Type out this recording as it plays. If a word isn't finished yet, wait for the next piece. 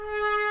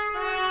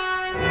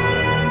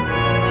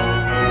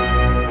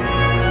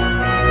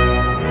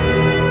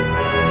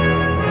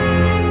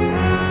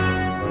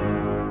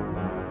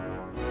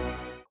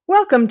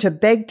Welcome to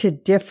Beg to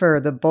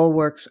Differ, the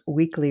Bulwark's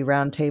weekly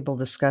roundtable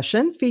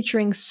discussion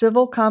featuring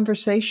civil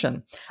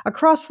conversation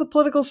across the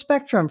political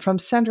spectrum from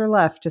center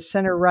left to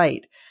center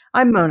right.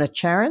 I'm Mona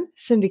Charan,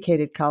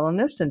 syndicated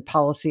columnist and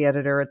policy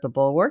editor at the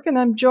Bulwark, and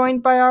I'm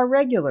joined by our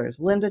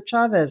regulars, Linda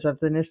Chavez of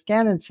the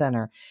Niskanen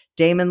Center,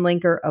 Damon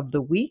Linker of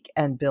The Week,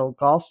 and Bill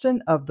Galston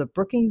of the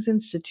Brookings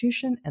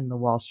Institution and the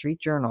Wall Street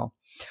Journal.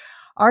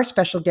 Our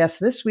special guest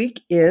this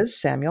week is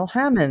Samuel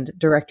Hammond,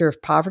 Director of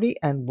Poverty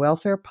and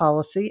Welfare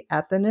Policy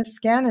at the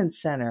Niskanen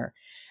Center.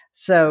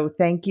 So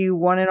thank you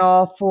one and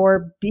all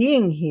for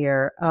being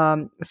here.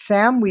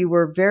 Sam, we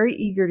were very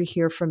eager to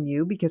hear from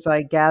you because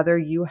I gather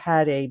you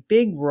had a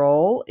big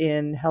role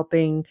in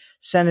helping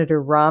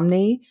Senator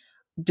Romney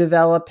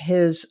develop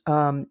his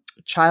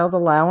child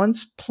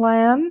allowance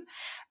plan.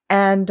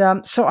 And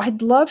so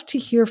I'd love to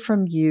hear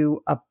from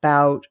you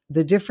about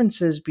the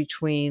differences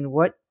between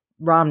what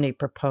Romney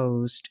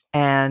proposed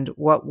and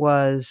what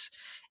was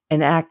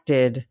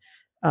enacted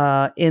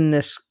in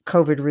this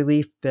COVID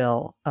relief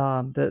bill,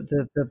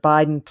 the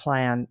Biden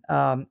plan.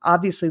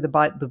 Obviously,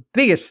 the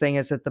biggest thing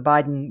is that the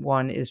Biden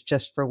one is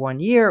just for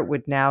 1 year. It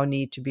would now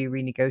need to be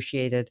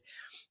renegotiated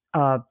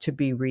to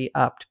be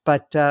re-upped.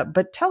 But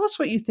tell us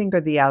what you think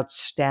are the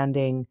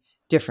outstanding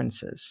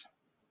differences.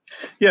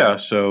 Yeah,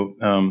 so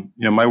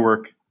my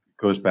work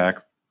goes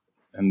back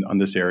on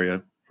this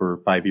area for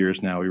 5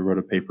 years now. We wrote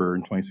a paper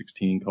in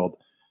 2016 called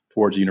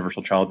Towards a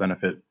Universal Child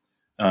Benefit.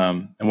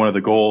 And one of the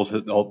goals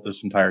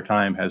this entire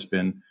time has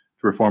been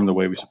to reform the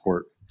way we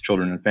support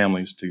children and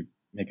families to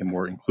make a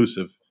more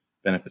inclusive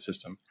benefit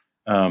system.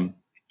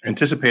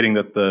 Anticipating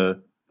that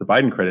the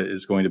Biden credit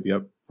is going to be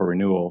up for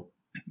renewal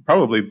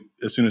probably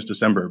as soon as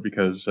December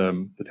because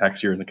the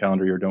tax year and the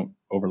calendar year don't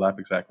overlap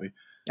exactly.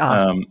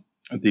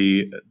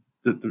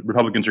 The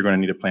Republicans are going to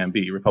need a plan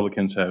B.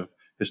 Republicans have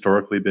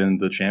historically been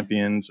the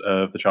champions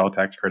of the child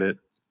tax credit,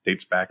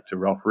 dates back to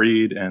Ralph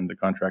Reed and the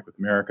Contract with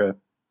America.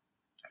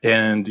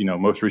 And,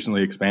 most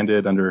recently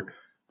expanded under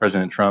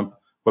President Trump.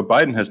 What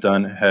Biden has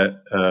done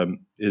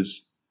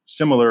is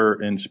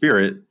similar in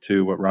spirit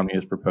to what Romney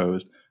has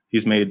proposed.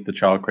 He's made the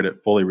child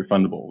credit fully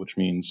refundable, which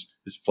means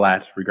it's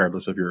flat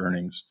regardless of your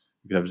earnings.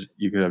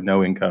 You could have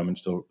no income and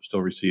still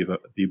receive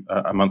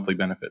a monthly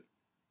benefit.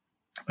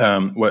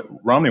 What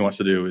Romney wants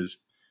to do is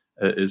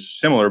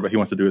similar, but he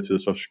wants to do it through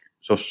the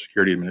Social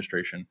Security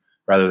Administration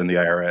rather than the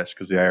IRS,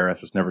 because the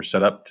IRS was never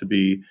set up to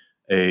be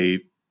a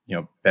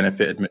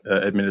benefit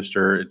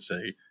administrator. It's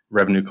a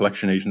revenue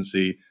collection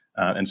agency,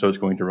 and so it's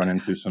going to run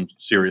into some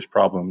serious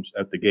problems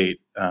at the gate.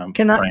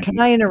 Can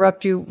I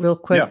interrupt you real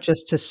quick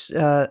just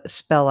to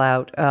spell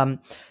out?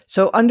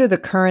 So under the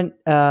current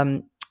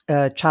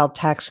child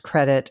tax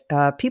credit,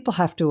 people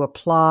have to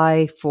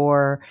apply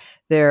for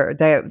they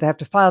have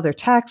to file their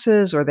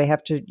taxes, or they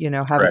have to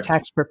have Correct. A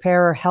tax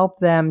preparer help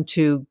them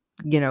to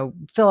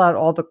fill out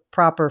all the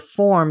proper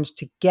forms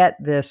to get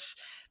this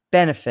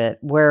benefit.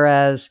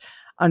 Whereas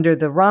under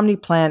the Romney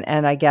plan,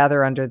 and I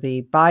gather under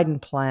the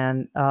Biden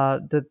plan,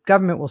 the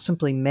government will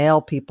simply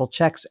mail people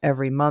checks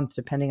every month,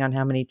 depending on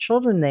how many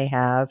children they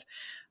have.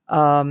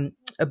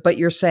 But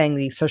you're saying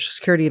the Social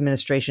Security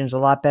Administration is a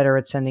lot better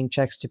at sending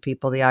checks to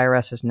people. The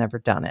IRS has never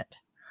done it.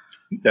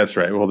 That's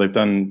right. Well, they've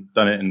done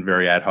it in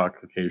very ad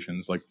hoc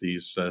occasions, like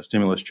these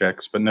stimulus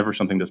checks, but never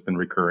something that's been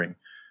recurring.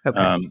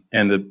 Okay.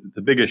 And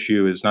the big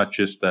issue is not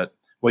just that.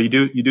 Well, you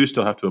do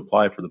still have to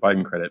apply for the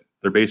Biden credit.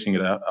 They're basing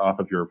it off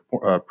of your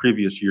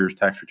previous year's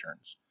tax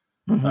returns.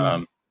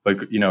 Mm-hmm.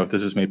 But if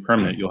this is made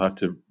permanent, you'll have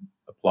to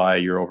apply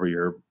year over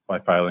year by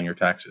filing your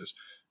taxes.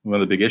 One of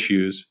the big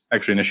issues,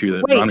 actually an issue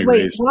that Ronnie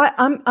raised. Wait,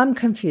 I'm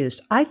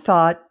confused. I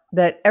thought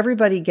that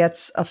everybody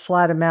gets a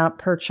flat amount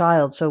per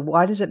child. So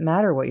why does it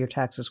matter what your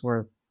taxes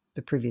were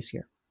the previous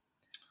year?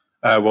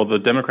 Well, the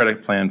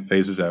Democratic plan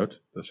phases out.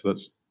 So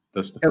that's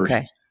the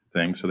first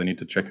thing. So they need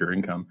to check your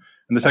income.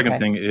 And the second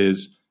thing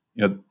is,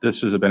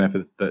 this is a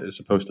benefit that is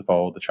supposed to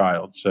follow the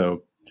child.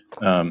 So,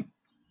 by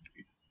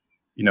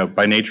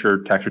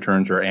nature, tax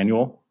returns are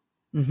annual.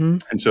 Mm-hmm.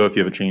 And so if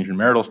you have a change in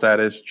marital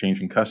status,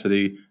 change in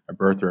custody, a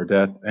birth or a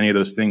death, any of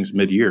those things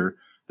mid-year,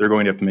 they're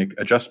going to have to make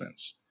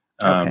adjustments.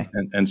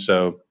 And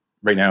so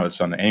right now it's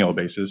on an annual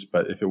basis,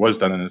 but if it was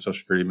done in the Social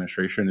Security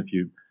Administration, if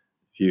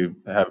you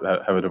have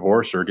a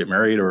divorce or get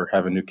married or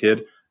have a new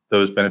kid,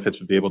 those benefits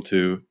would be able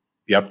to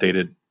be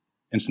updated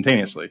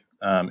instantaneously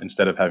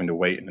instead of having to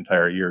wait an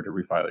entire year to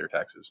refile your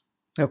taxes.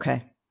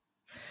 Okay.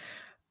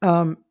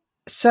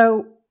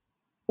 So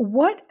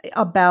what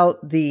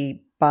about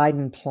the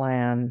Biden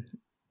plan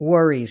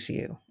worries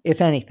you,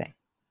 if anything?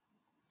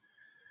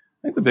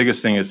 I think the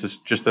biggest thing is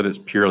just that it's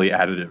purely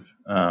additive,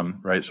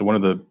 right? So one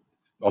of the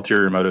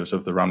ulterior motives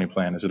of the Romney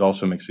plan is it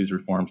also makes these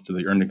reforms to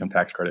the earned income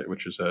tax credit,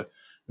 which is an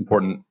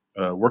important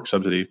work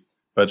subsidy,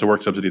 but it's a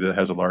work subsidy that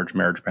has a large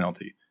marriage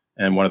penalty.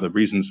 And one of the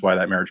reasons why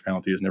that marriage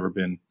penalty has never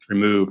been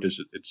removed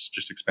is it's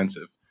just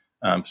expensive.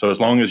 So as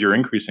long as you're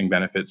increasing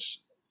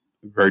benefits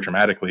very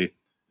dramatically,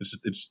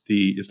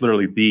 it's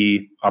literally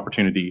the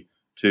opportunity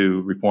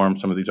to reform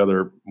some of these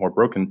other more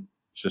broken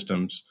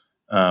systems,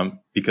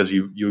 because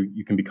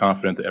you can be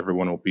confident that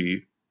everyone will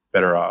be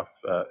better off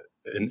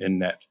in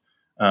net.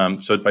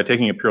 So by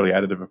taking a purely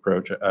additive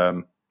approach,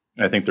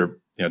 I think they're,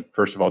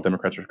 first of all,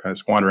 Democrats are kind of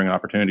squandering an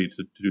opportunity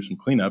to do some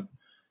cleanup,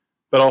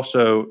 but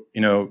also,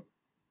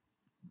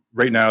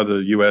 right now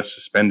the U.S.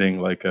 is spending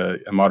like a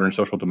modern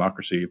social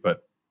democracy,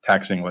 but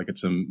taxing like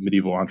it's a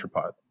medieval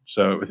entrepot.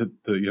 So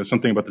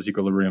something about this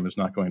equilibrium is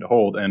not going to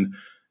hold, and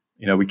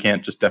we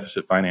can't just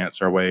deficit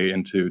finance our way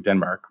into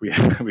Denmark.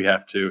 We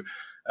have to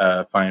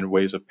find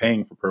ways of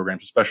paying for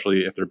programs,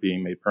 especially if they're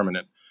being made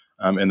permanent,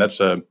 and that's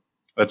a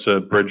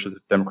bridge that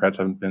the Democrats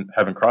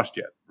haven't crossed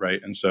yet,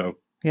 right? And so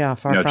far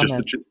from it.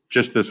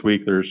 Just this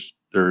week, there's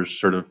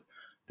sort of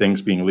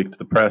things being leaked to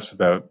the press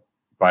about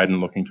Biden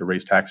looking to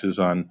raise taxes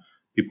on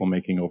people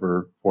making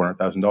over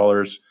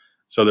 $400,000.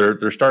 So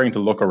they're starting to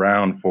look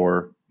around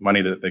for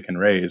money that they can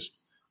raise.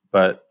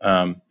 But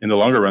in the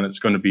longer run, it's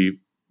going to be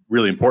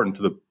really important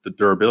to the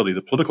durability,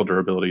 the political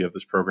durability of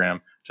this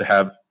program, to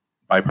have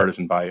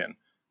bipartisan buy-in.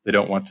 They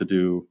don't want to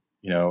do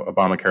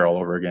Obamacare all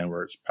over again,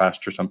 where it's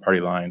passed through some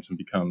party lines and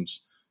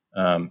becomes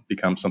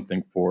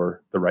something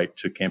for the right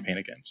to campaign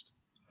against.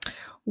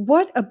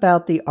 What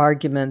about the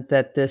argument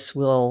that this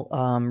will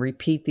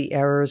repeat the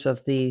errors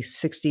of the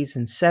 60s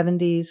and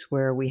 70s,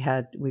 where we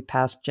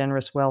passed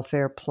generous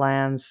welfare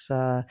plans,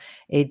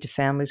 aid to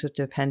families with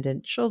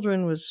dependent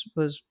children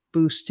was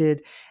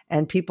boosted,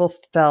 and people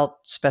felt,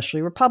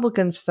 especially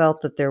Republicans,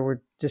 felt that there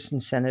were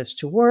disincentives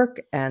to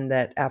work, and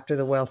that after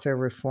the welfare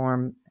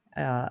reform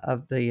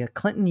of the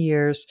Clinton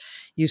years,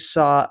 you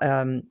saw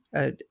a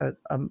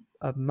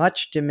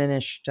much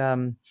diminished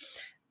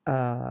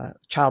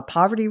child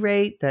poverty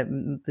rate, that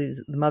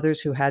the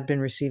mothers who had been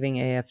receiving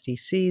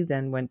AFDC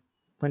then went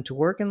to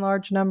work in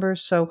large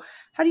numbers. So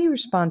how do you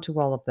respond to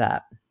all of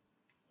that?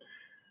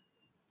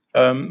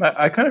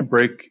 I kind of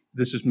break,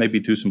 this is maybe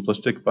too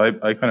simplistic,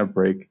 but I kind of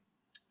break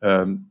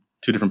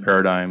two different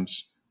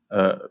paradigms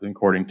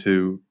according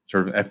to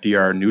sort of an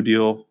FDR New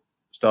Deal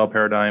style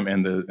paradigm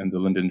and the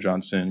Lyndon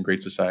Johnson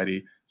Great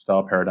Society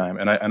style paradigm.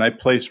 And I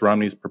place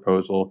Romney's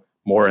proposal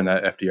more in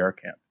that FDR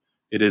camp.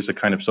 It is a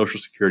kind of social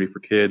security for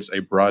kids, a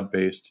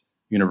broad-based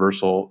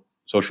universal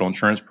social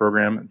insurance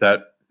program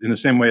that, in the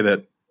same way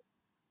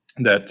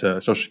that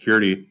Social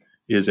Security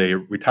is a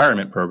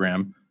retirement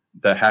program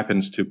that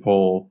happens to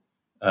pull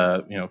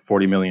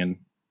 40 million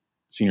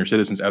senior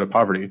citizens out of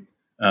poverty,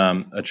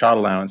 a child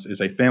allowance is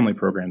a family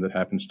program that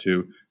happens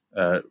to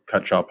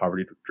cut child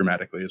poverty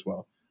dramatically as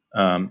well.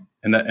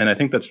 And I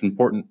think that's an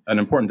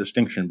important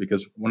distinction,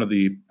 because one of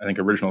the, I think,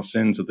 original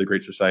sins of the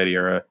Great Society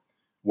era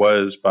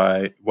was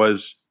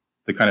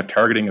the kind of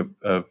targeting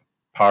of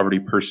poverty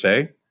per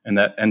se, and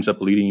that ends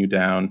up leading you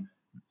down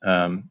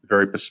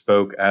very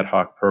bespoke ad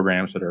hoc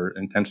programs that are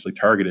intensely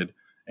targeted,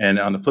 and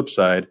on the flip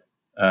side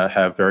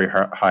have very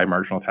high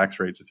marginal tax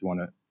rates if you want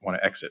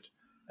to exit.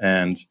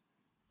 And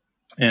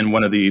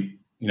one of the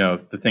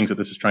things that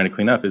this is trying to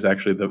clean up is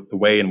actually the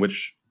way in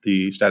which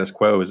the status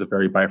quo is a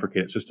very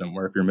bifurcated system,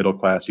 where if you're middle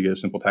class, you get a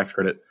simple tax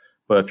credit.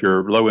 But if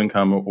you're low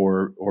income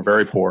or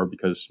very poor,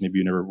 because maybe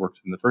you never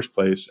worked in the first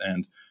place,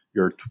 and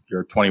you're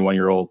a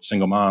 21-year-old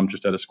single mom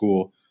just out of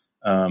school,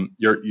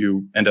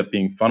 you end up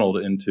being funneled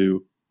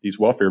into these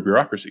welfare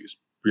bureaucracies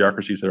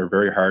that are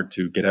very hard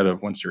to get out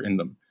of once you're in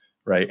them,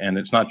 right? And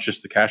it's not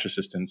just the cash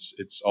assistance;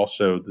 it's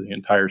also the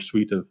entire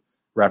suite of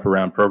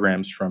wraparound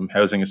programs, from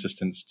housing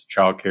assistance to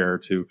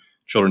childcare to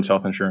children's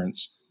health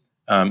insurance.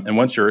 And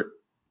once you're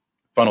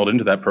funneled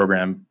into that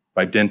program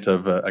by dint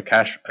of a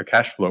cash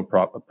flow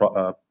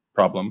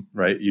problem,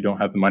 right? You don't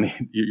have the money.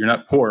 You're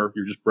not poor.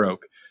 You're just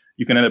broke.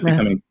 You can end up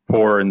becoming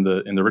poor in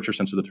the richer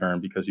sense of the term,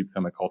 because you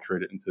become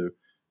acculturated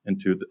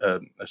into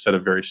a set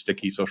of very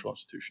sticky social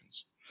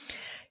institutions.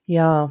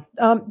 Yeah.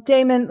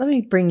 Damon, let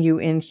me bring you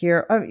in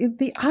here.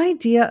 The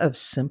idea of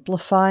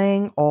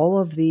simplifying all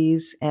of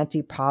these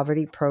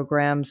anti-poverty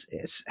programs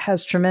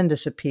has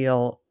tremendous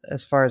appeal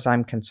as far as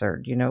I'm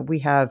concerned. We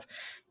have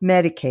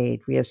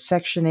Medicaid, we have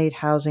Section 8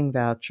 housing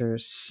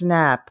vouchers,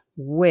 SNAP,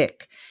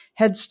 WIC,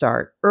 Head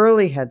Start,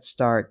 Early Head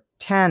Start,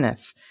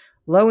 TANF,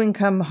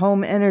 low-income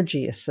home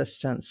energy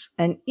assistance.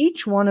 And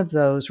each one of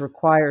those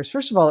requires,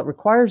 first of all, it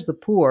requires the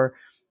poor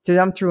to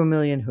jump through a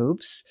million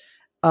hoops.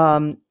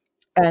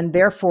 And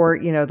therefore,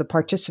 the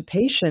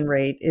participation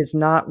rate is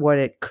not what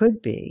it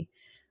could be.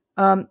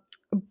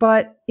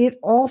 But it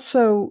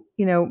also,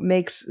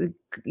 makes,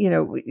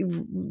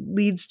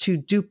 leads to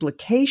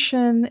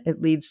duplication.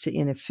 It leads to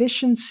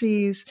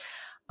inefficiencies.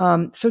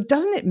 So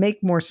doesn't it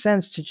make more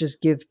sense to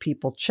just give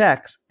people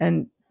checks?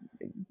 And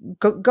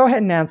go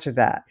ahead and answer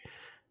that.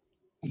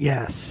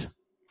 Yes.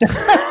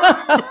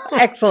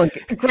 Excellent.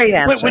 Great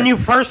answer. When you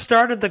first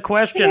started the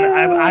question,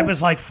 I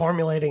was like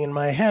formulating in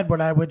my head what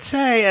I would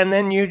say, and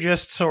then you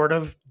just sort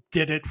of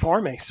did it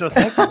for me. So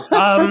thank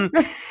you.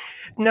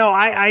 No,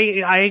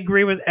 I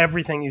agree with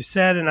everything you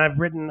said, and I've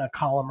written a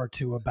column or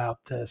two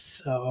about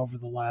this over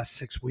the last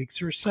 6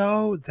 weeks or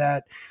so,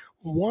 that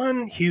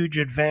one huge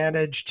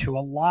advantage to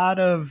a lot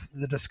of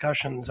the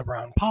discussions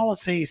around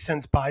policy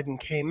since Biden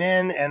came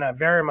in, and I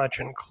very much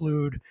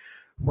include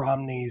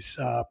Romney's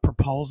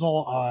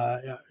proposal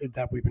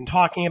that we've been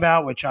talking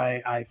about, which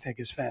I think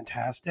is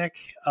fantastic,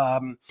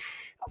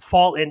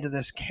 fall into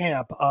this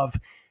camp of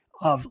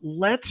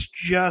let's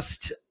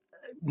just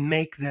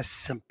make this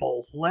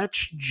simple.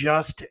 Let's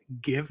just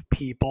give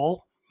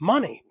people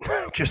money.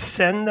 Just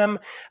send them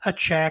a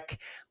check.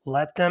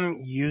 Let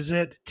them use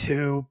it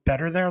to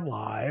better their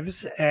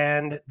lives.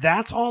 And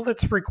that's all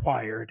that's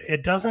required.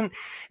 It doesn't,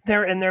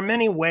 there are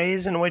many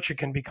ways in which it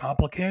can be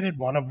complicated.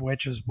 One of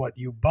which is what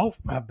you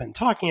both have been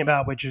talking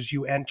about, which is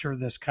you enter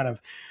this kind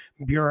of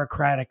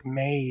bureaucratic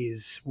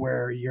maze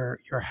where you're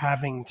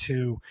having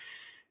to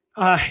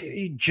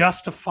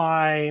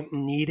justify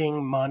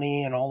needing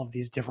money in all of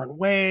these different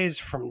ways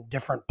from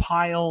different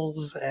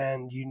piles,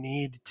 and you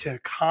need to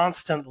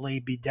constantly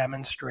be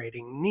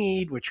demonstrating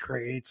need, which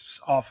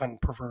creates often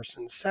perverse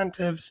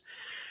incentives.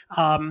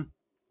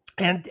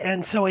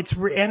 And so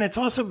it's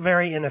also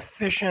very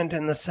inefficient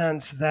in the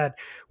sense that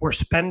we're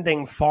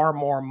spending far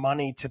more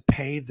money to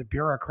pay the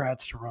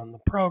bureaucrats to run the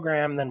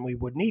program than we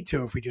would need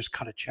to if we just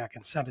cut a check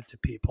and send it to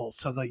people,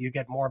 so that you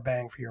get more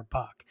bang for your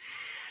buck.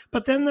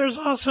 But then there's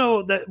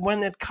also that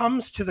when it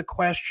comes to the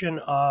question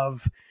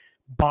of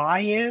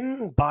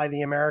buy-in by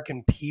the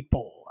American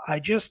people,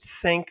 I just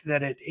think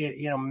that it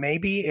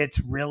maybe it's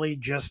really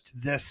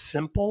just this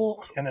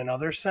simple in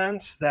another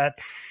sense, that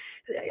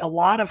a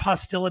lot of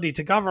hostility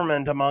to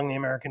government among the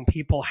American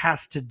people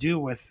has to do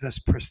with this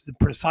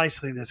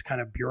precisely this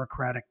kind of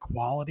bureaucratic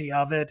quality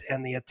of it,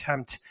 and the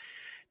attempt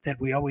that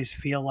we always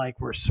feel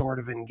like we're sort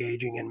of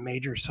engaging in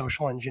major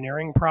social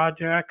engineering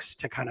projects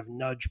to kind of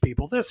nudge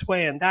people this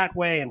way and that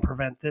way and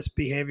prevent this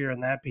behavior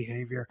and that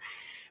behavior.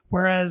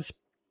 Whereas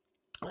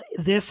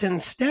this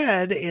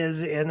instead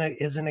is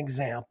an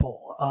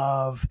example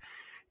of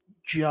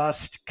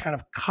just kind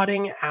of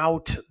cutting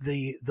out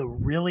the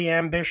really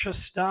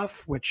ambitious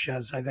stuff, which,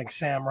 as I think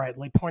Sam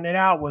rightly pointed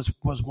out, was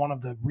one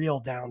of the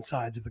real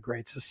downsides of the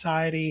Great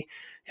Society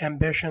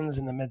ambitions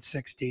in the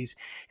mid-'60s,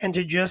 and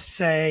to just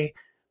say,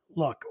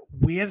 look,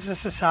 we as a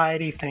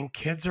society think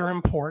kids are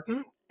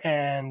important,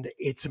 and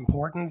it's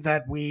important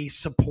that we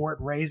support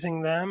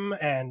raising them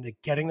and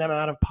getting them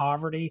out of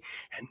poverty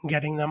and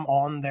getting them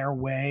on their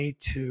way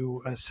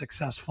to a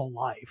successful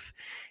life.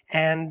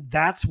 And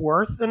that's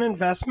worth an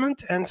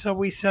investment. And so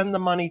we send the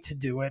money to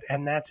do it,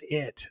 and that's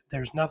it.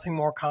 There's nothing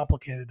more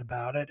complicated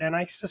about it. And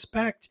I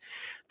suspect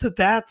that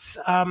that's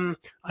a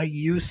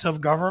use of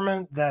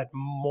government that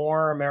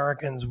more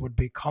Americans would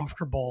be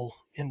comfortable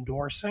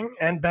endorsing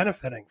and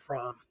benefiting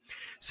from.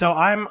 So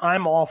I'm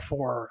all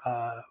for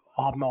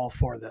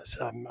this.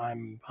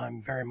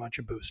 I'm very much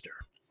a booster.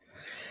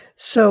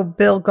 So,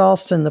 Bill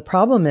Galston, the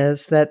problem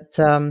is that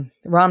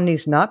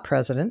Romney's not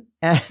president,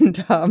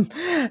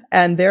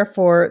 and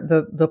therefore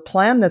the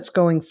plan that's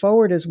going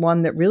forward is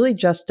one that really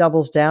just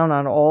doubles down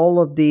on all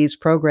of these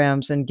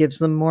programs and gives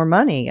them more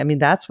money. I mean,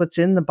 that's what's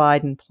in the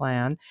Biden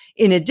plan,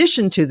 in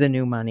addition to the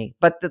new money.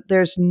 But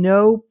there's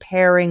no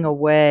paring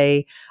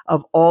away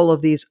of all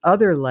of these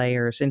other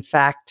layers. In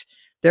fact,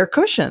 they're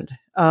cushioned.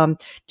 Do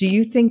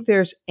you think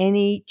there's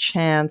any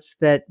chance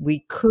that we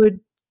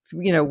could,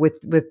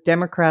 with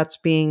Democrats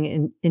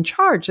being in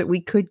charge, that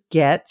we could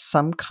get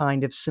some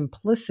kind of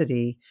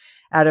simplicity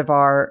out of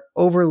our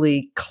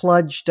overly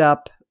kludged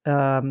up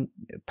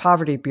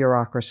poverty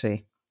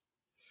bureaucracy?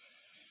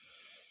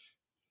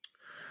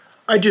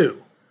 I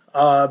do.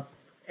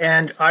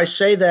 And I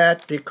say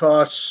that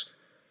because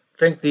I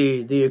think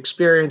the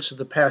experience of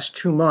the past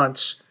 2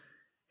 months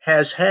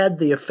has had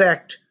the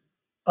effect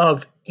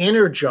of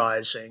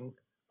energizing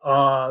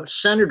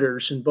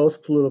senators in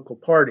both political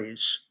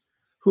parties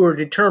who are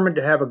determined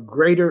to have a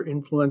greater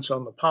influence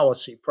on the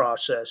policy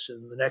process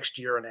in the next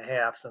year and a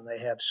half than they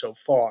have so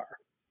far.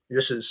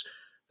 This is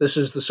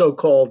the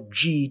so-called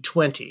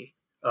G20,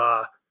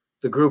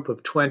 the group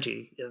of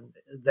 20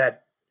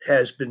 that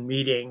has been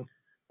meeting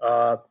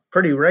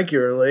pretty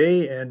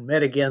regularly and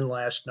met again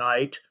last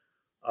night.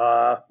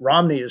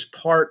 Romney is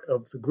part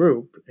of the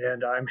group,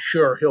 and I'm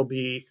sure he'll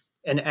be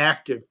an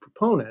active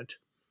proponent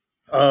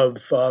of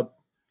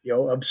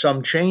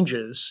some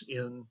changes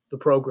in the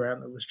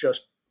program that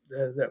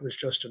was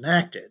just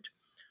enacted.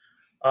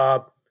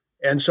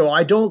 And so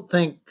I don't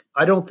think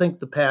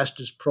the past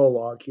is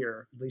prologue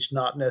here, at least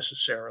not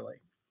necessarily.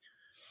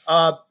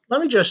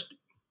 Let me just,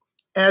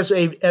 as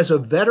a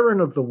veteran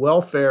of the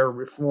welfare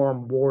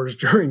reform wars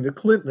during the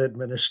Clinton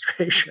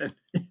administration,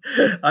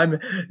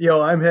 I'm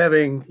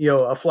having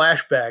a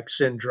flashback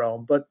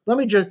syndrome. But let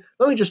me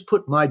just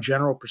put my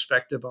general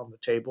perspective on the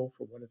table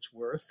for what it's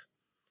worth.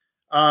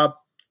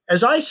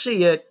 As I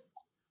see it,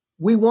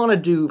 we want to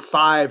do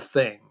 5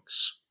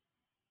 things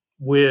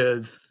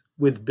with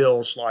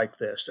bills like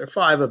this. There are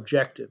 5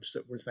 objectives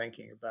that we're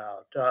thinking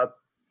about.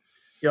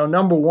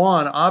 Number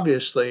 1,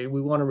 obviously, we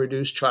want to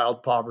reduce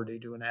child poverty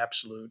to an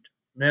absolute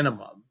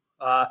minimum.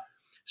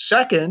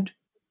 Second,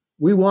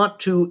 we want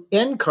to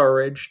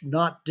encourage,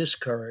 not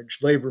discourage,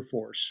 labor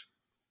force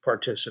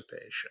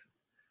participation.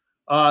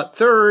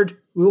 Third,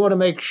 we want to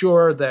make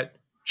sure that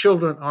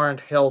children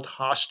aren't held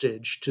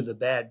hostage to the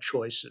bad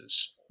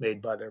choices made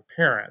by their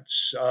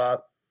parents.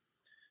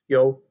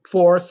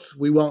 Fourth,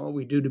 we want what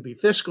we do to be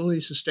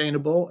fiscally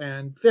sustainable.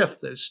 And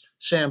fifth, as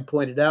Sam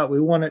pointed out, we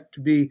want it to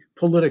be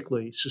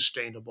politically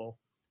sustainable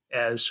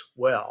as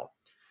well.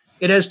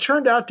 It has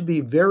turned out to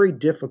be very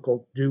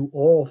difficult to do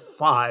all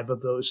five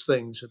of those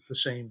things at the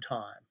same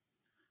time.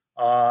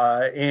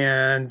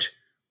 And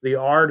the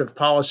art of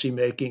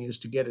policymaking is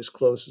to get as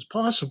close as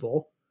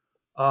possible.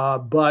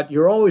 But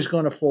you're always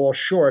going to fall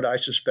short, I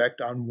suspect,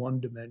 on one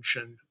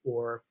dimension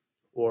or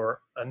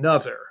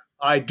another.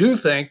 I do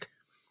think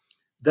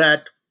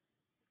that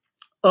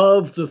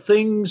of the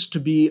things to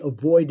be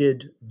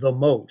avoided the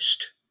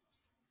most,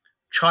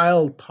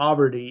 child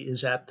poverty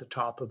is at the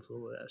top of the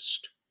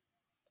list.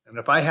 And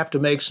if I have to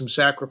make some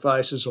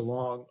sacrifices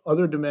along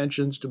other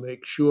dimensions to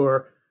make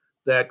sure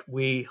that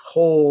we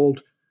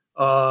hold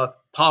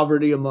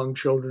poverty among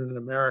children in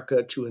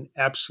America to an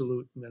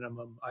absolute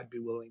minimum, I'd be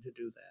willing to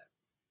do that.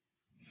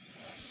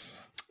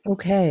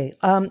 Okay.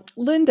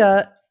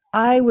 Linda,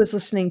 I was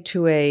listening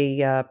to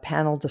a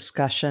panel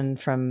discussion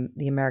from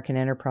the American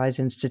Enterprise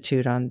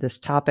Institute on this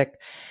topic,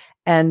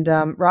 and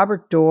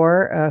Robert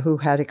Doar, who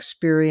had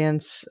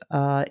experience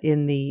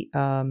in the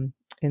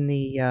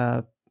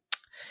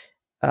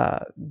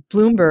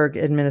Bloomberg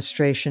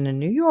administration in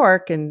New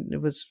York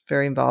and was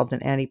very involved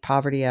in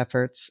anti-poverty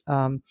efforts,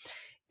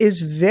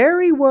 is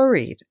very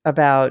worried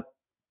about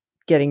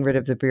getting rid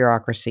of the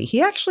bureaucracy.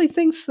 He actually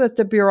thinks that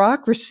the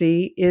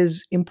bureaucracy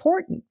is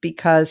important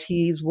because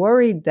he's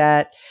worried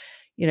that,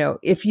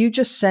 if you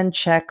just send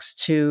checks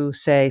to,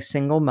 say,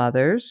 single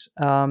mothers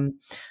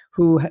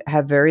who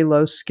have very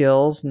low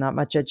skills, not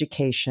much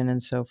education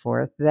and so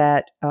forth,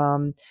 that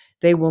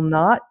they will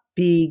not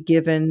be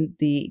given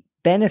the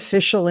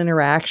beneficial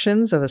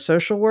interactions of a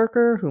social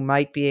worker who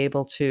might be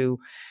able to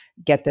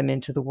get them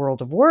into the world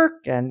of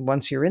work. And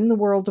once you're in the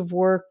world of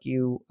work,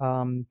 you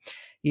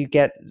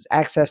get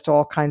access to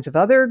all kinds of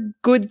other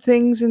good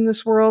things in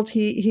this world,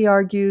 he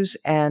argues,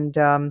 and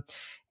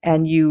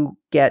you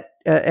get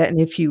and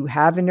if you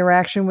have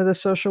interaction with a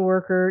social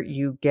worker,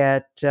 you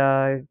get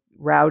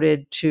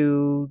routed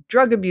to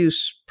drug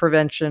abuse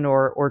prevention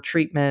or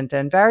treatment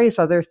and various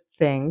other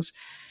things.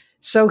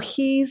 So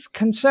he's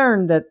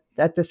concerned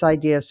that this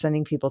idea of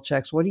sending people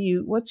checks.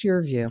 What's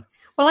your view?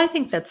 Well, I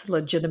think that's a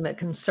legitimate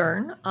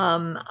concern.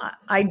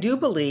 I do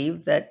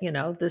believe that,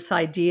 this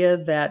idea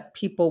that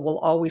people will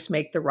always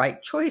make the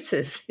right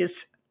choices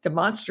is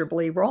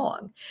demonstrably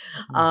wrong.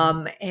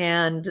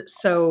 And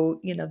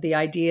so, the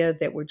idea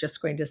that we're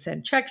just going to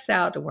send checks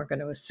out and we're going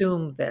to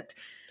assume that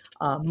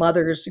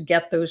mothers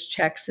get those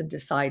checks and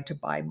decide to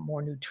buy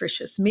more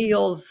nutritious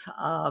meals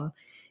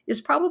is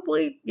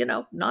probably,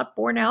 not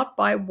borne out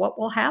by what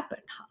will happen.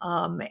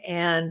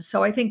 And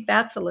so I think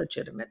that's a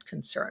legitimate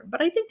concern.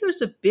 But I think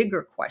there's a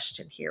bigger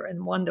question here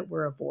and one that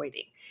we're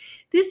avoiding.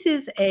 This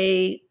is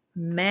a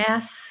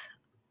mass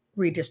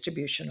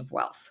redistribution of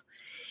wealth.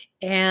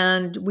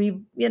 And we've,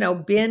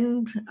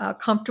 been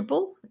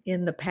comfortable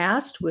in the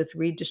past with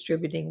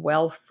redistributing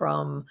wealth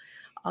from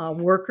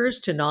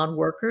workers to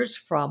non-workers,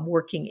 from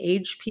working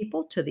age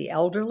people to the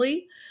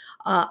elderly.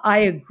 I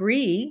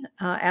agree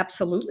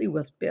absolutely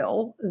with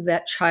Bill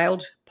that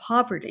child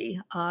poverty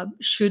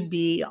should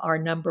be our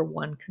number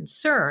one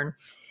concern.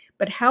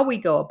 But how we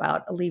go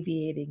about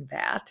alleviating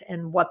that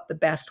and what the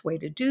best way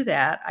to do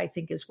that, I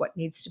think, is what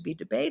needs to be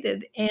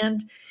debated.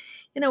 And,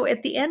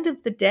 at the end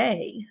of the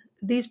day,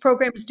 these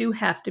programs do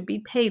have to be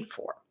paid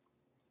for.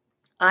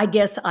 I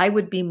guess I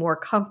would be more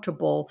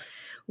comfortable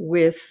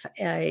with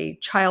a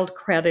child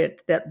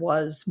credit that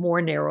was more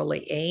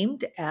narrowly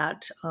aimed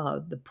at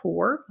the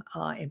poor,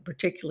 and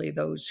particularly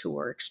those who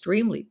are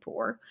extremely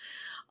poor,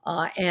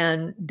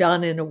 and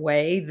done in a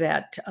way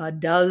that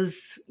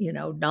does,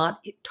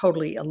 not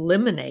totally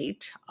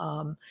eliminate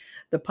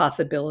the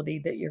possibility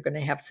that you're going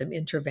to have some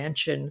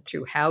intervention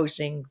through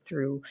housing,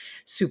 through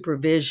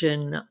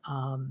supervision,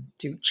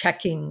 through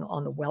checking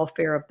on the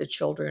welfare of the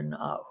children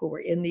who are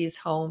in these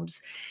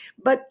homes.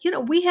 But,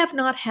 we have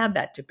not had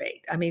that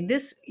debate. I mean,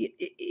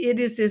 it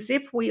is as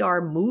if we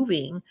are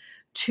moving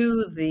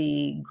to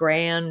the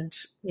grand,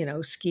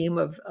 scheme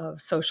of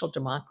social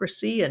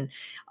democracy and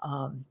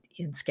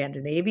in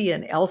Scandinavia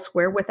and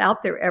elsewhere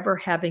without there ever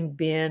having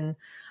been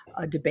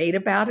a debate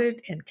about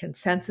it and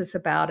consensus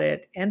about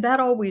it. And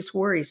that always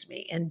worries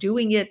me. And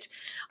doing it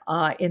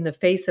in the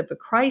face of a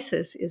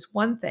crisis is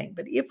one thing.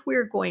 But if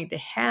we're going to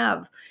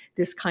have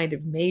this kind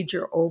of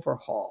major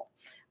overhaul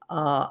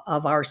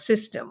of our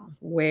system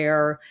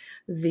where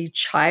the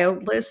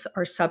childless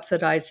are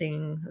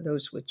subsidizing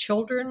those with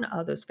children,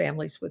 those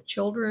families with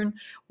children,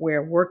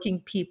 where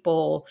working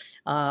people,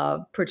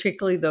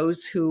 particularly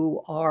those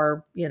who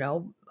are,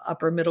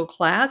 upper middle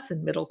class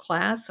and middle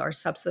class, are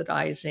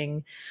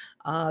subsidizing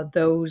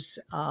those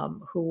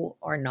who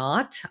are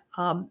not.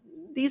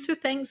 These are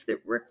things that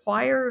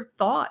require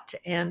thought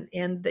and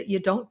that you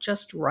don't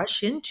just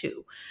rush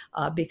into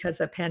because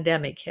a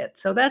pandemic hit.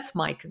 So that's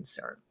my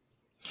concern.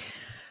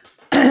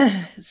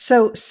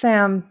 So,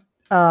 Sam,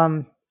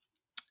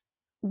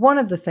 one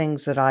of the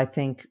things that I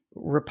think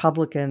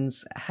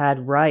Republicans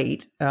had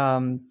right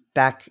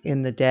back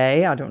in the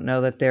day, I don't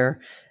know that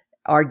they're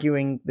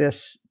arguing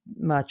this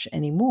much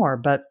anymore.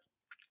 But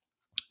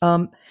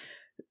one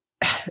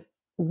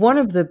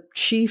of the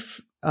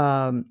chief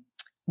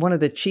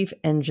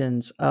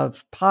engines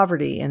of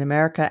poverty in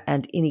America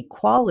and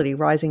inequality,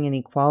 rising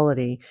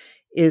inequality,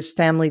 is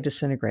family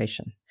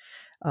disintegration.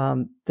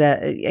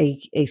 That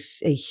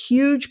a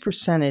huge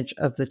percentage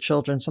of the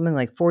children, something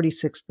like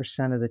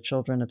 46% of the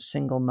children of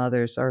single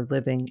mothers, are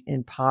living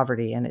in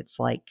poverty, and it's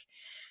like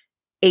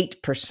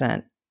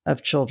 8%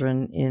 of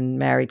children in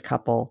married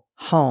couple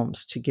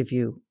homes, to give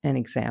you an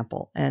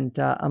example. And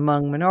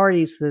among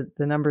minorities, the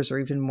numbers are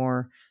even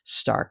more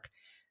stark.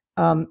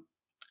 So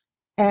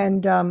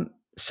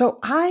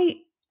I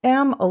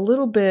am a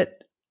little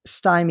bit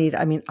stymied.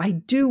 I mean, I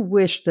do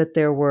wish that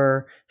there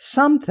were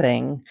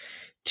something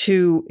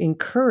to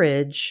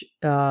encourage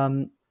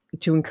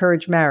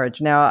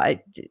marriage. Now,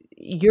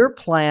 your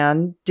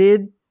plan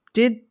did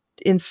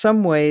in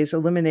some ways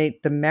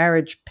eliminate the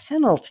marriage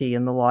penalty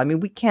in the law. I mean,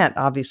 we can't,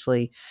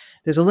 obviously,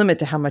 there's a limit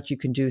to how much you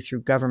can do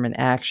through government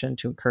action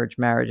to encourage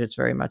marriage. It's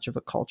very much of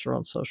a cultural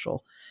and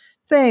social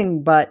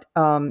thing. But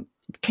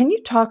can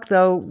you talk,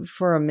 though,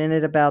 for a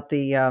minute about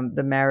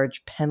the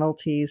marriage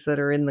penalties that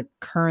are in the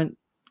current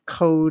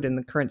code and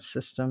the current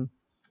system?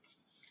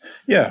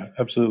 Yeah,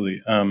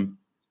 absolutely.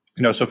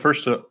 So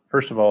first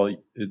of all,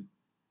 you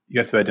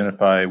have to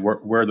identify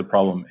where the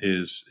problem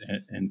is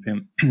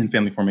in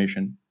family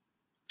formation.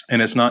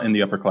 And it's not in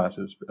the upper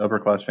classes. Upper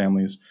class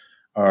families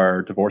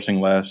are divorcing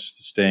less,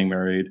 staying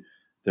married.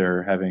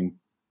 They're having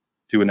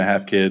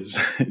 2.5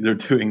 kids. They're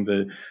doing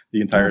the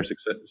entire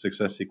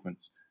success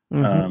sequence.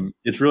 Mm-hmm.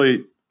 It's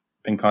really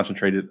been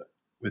concentrated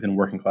within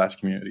working class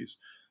communities.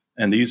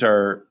 And these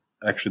are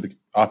actually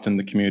often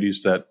the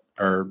communities that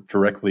are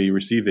directly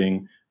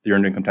receiving the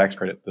earned income tax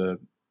credit,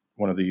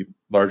 one of the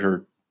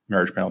larger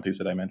marriage penalties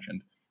that I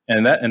mentioned.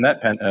 And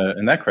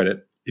that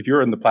credit, if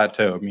you're in the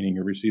plateau, meaning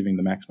you're receiving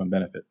the maximum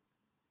benefit,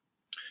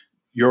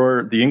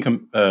 the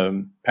income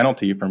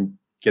penalty from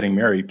getting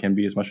married can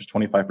be as much as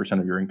 25%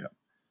 of your income.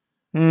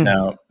 Mm.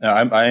 Now,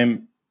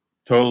 I'm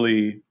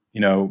totally,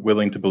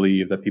 willing to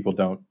believe that people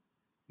don't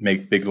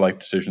make big life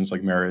decisions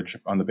like marriage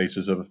on the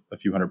basis of a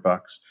few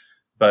 $100.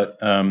 But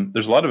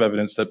there's a lot of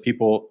evidence that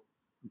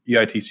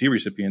EITC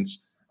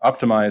recipients,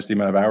 optimize the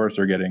amount of hours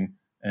they're getting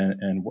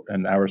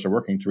and hours they're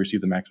working to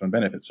receive the maximum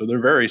benefit. So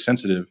they're very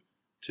sensitive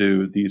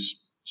to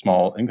these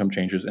small income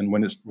changes. And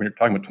when you're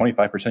talking about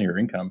 25% of your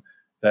income,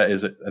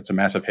 that's a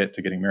massive hit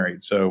to getting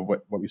married. So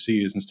what we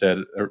see is instead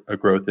a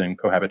growth in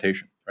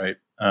cohabitation, right?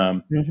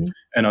 Mm-hmm.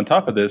 And on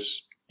top of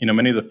this,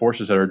 many of the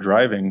forces that are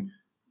driving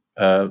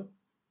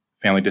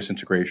family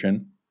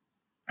disintegration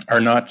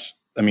are not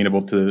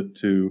amenable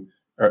to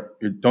or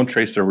don't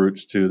trace their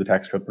roots to the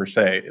tax code per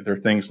se. They're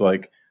things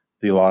like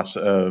the loss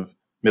of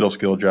middle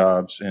skill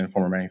jobs in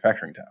former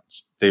manufacturing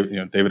towns.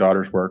 David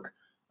Otter's work,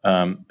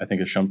 I think,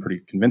 has shown pretty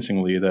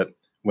convincingly that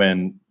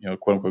when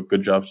quote unquote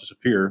good jobs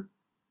disappear,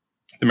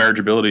 the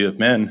marriageability of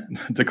men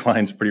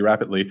declines pretty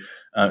rapidly,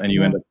 and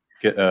you end up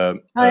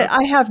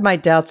I have my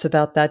doubts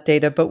about that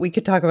data, but we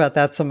could talk about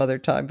that some other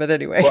time. But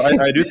anyway,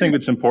 well, I do think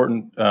it's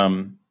important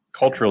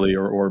culturally,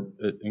 or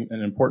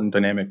an important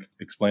dynamic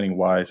explaining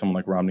why someone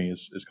like Romney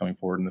is coming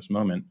forward in this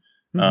moment.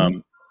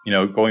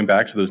 Mm-hmm. Going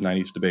back to those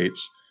 90s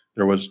debates,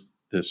 there was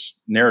this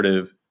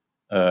narrative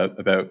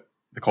about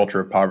the culture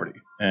of poverty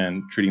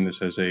and treating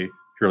this as a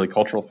purely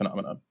cultural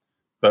phenomenon.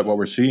 But what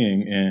we're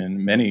seeing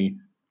in many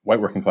white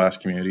working class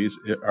communities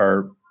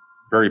are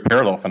very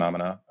parallel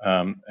phenomena,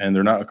 and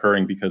they're not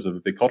occurring because of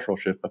a big cultural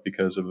shift, but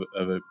because of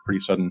a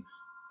pretty sudden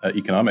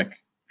economic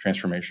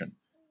transformation.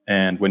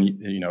 And when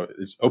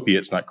it's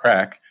opiates, not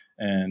crack,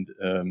 and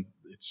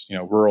it's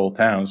rural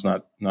towns,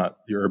 not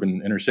the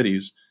urban inner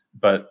cities.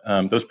 But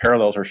those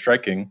parallels are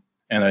striking,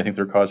 and I think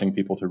they're causing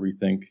people to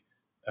rethink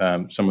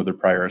some of their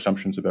prior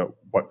assumptions about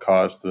what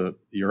caused the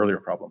earlier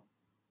problem.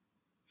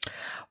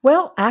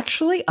 Well,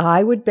 actually,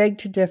 I would beg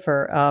to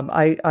differ.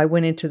 I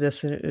went into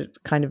this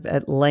kind of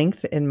at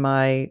length in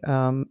my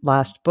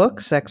last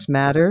book, Sex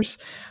Matters.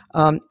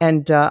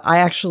 And I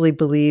actually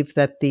believe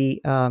that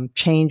the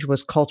change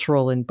was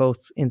cultural in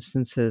both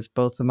instances,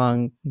 both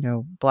among,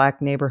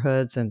 Black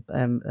neighborhoods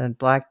and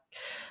Black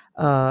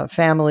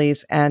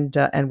families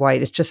and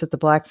white. It's just that the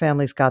Black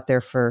families got there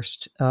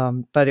first.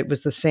 But it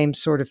was the same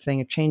sort of thing,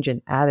 a change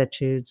in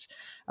attitudes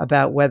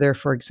about whether,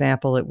 for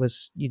example,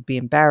 you'd be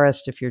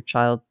embarrassed if your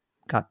child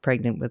got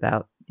pregnant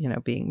without,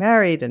 being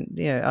married, and,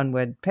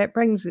 unwed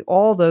pregnancy,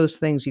 all those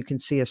things. You can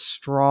see a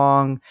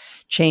strong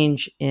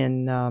change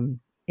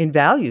in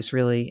values,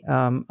 really,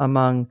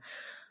 among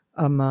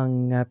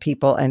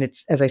people. And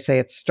it's, as I say,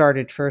 it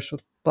started first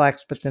with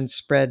Blacks, but then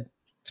spread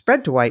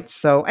to whites.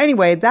 So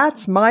anyway,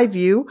 that's my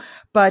view.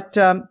 But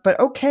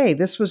okay,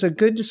 this was a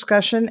good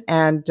discussion,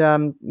 and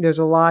there's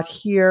a lot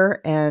here.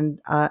 And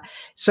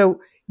so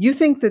you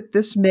think that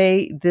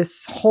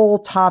this whole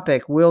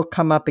topic will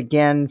come up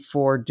again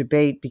for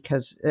debate,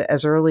 because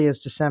as early as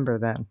December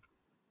then?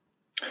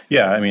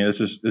 Yeah, I mean,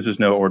 this is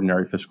no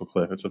ordinary fiscal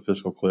cliff. It's a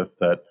fiscal cliff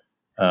that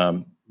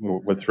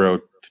would throw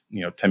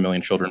 10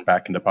 million children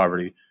back into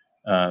poverty.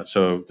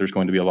 So there's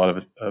going to be a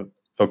lot of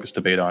focused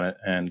debate on it.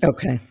 And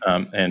Okay.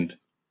 And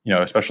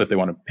especially if they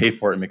want to pay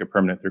for it and make it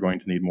permanent, they're going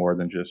to need more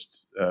than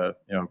just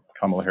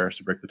Kamala Harris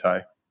to break the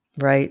tie.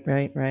 Right.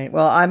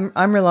 Well,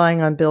 I'm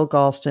relying on Bill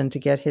Galston to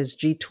get his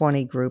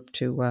G20 group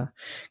to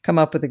come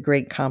up with a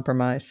great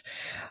compromise.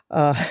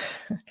 All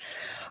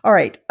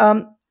right.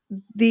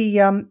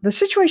 The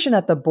situation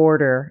at the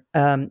border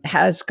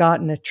has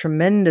gotten a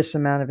tremendous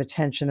amount of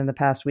attention in the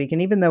past week,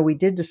 and even though we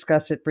did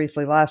discuss it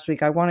briefly last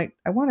week, I want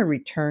to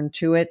return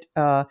to it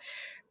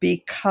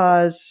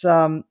because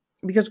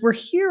we're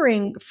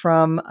hearing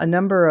from a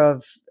number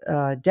of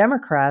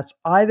Democrats,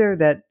 either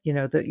that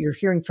you're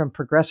hearing from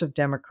progressive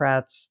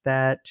Democrats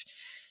that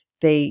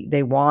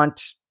they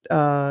want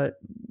a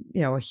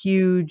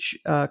huge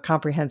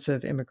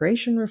comprehensive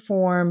immigration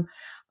reform.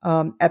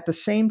 At the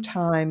same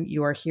time,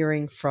 you are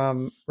hearing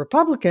from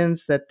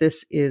Republicans that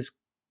this is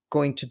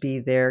going to be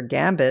their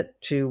gambit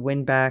to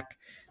win back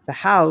the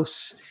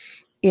House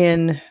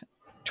in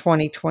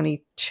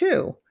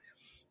 2022.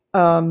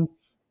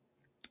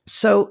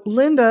 So,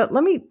 Linda,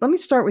 let me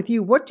start with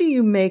you. What do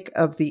you make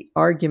of the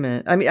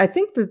argument? I mean, I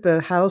think that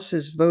the House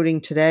is voting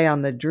today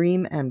on the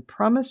Dream and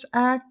Promise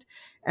Act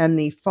and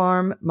the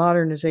Farm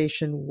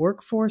Modernization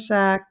Workforce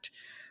Act.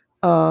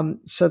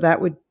 So that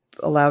would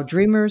allow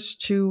Dreamers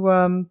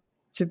to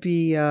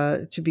be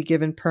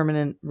given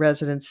permanent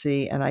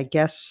residency, and I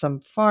guess some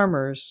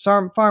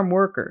farm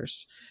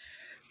workers.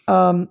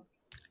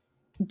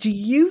 Do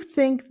you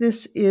think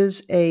this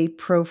is a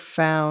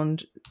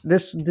profound,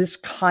 this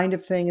kind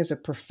of thing is a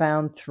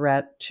profound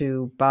threat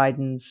to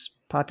Biden's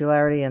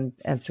popularity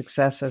and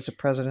success as a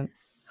president?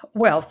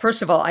 Well,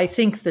 first of all, I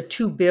think the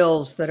two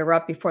bills that are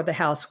up before the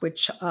House,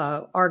 which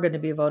are going to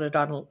be voted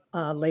on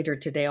later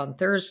today on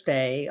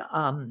Thursday,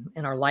 and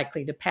are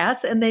likely to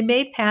pass, and they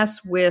may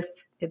pass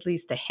with at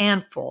least a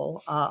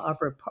handful of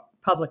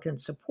Republican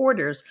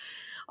supporters,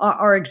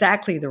 are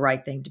exactly the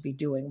right thing to be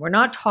doing. We're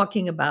not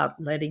talking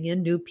about letting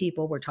in new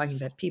people. We're talking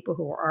about people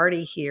who are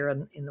already here.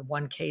 In the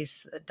one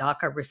case, the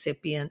DACA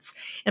recipients.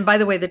 And by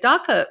the way, the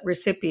DACA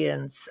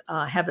recipients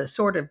have a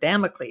sort of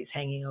Damocles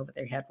hanging over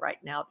their head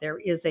right now. There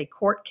is a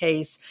court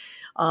case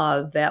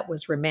that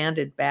was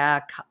remanded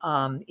back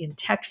in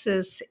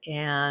Texas,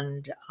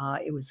 and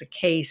it was a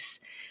case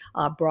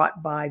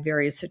brought by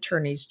various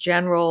attorneys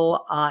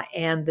general.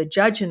 And the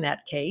judge in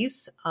that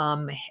case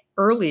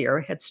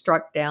earlier had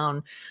struck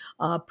down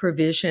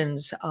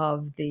provisions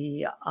of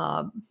the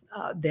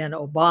then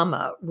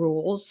Obama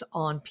rules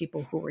on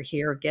people who were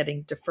here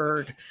getting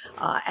deferred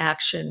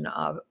action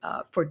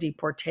for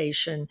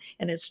deportation.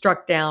 And it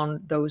struck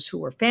down those who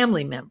were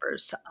family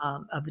members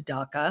of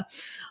DACA.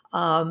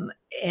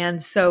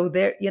 And so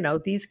there,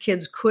 these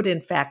kids could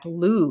in fact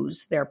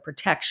lose their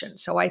protection.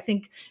 So I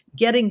think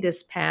getting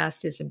this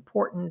passed is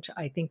important.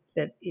 I think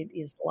that it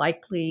is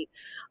likely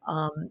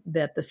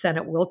that the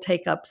Senate will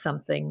take up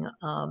something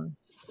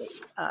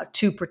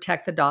to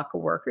protect the DACA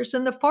workers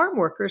and the farm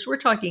workers. We're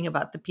talking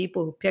about the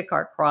people who pick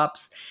our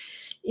crops.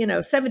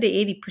 70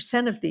 to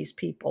 80% of these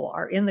people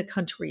are in the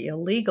country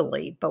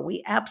illegally, but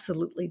we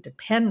absolutely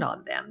depend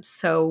on them.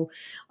 So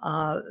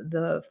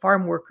the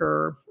Farm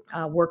Worker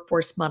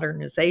Workforce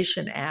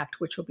Modernization Act,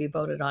 which will be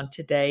voted on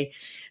today,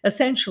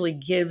 essentially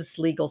gives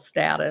legal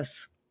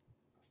status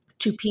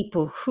to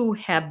people who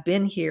have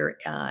been here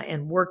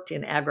and worked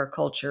in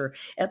agriculture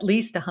at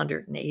least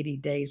 180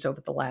 days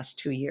over the last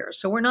 2 years.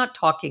 So we're not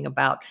talking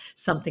about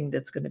something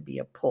that's going to be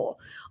a pull.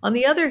 On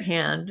the other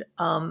hand,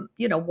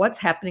 what's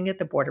happening at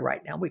the border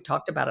right now? We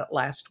talked about it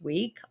last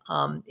week.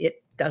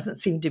 It doesn't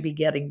seem to be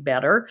getting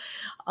better.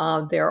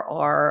 There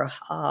are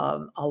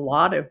a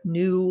lot of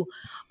new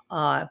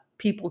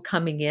people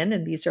coming in,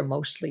 and these are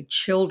mostly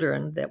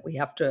children that we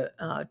have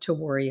to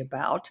worry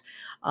about,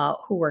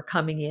 who are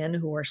coming in,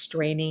 who are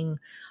straining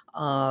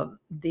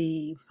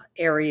the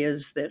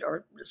areas that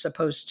are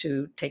supposed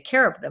to take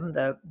care of them.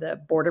 The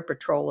Border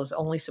Patrol is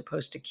only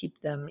supposed to keep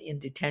them in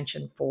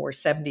detention for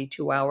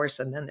 72 hours,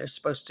 and then they're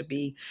supposed to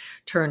be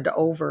turned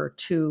over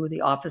to the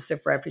Office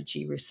of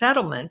Refugee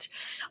Resettlement.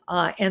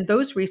 And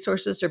those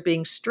resources are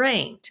being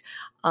strained.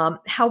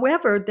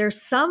 However, there's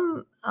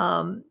some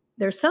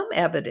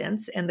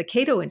evidence, and the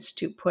Cato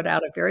Institute put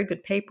out a very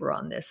good paper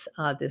on this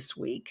this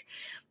week,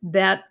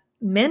 that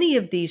many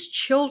of these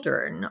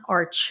children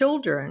are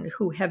children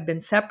who have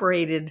been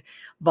separated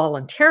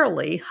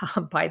voluntarily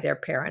by their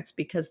parents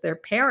because their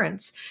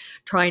parents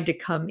trying to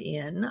come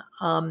in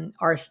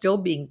are still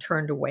being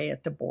turned away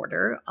at the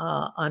border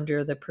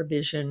under the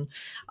provision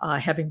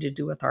having to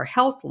do with our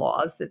health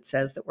laws that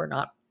says that we're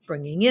not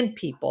bringing in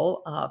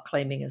people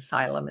claiming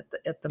asylum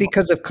at the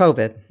because of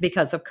COVID.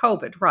 Because of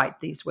COVID, right.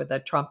 These were the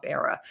Trump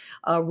era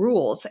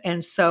rules.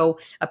 And so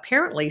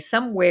apparently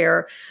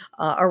somewhere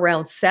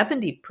around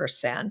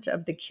 70%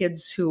 of the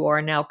kids who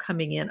are now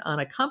coming in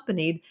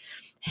unaccompanied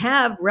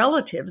have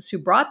relatives who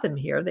brought them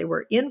here. They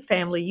were in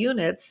family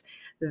units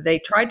They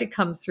tried to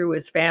come through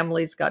as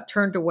families, got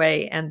turned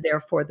away, and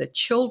therefore the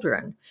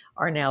children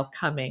are now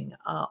coming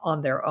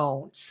on their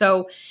own.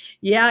 So,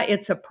 yeah,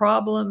 it's a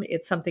problem.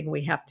 It's something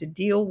we have to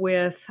deal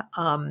with.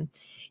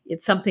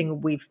 It's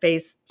something we've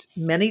faced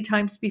many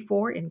times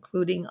before,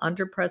 including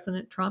under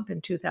President Trump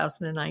in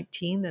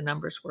 2019. The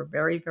numbers were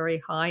very, very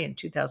high. In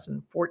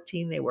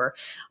 2014, they were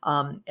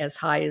as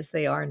high as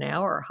they are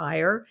now or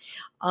higher.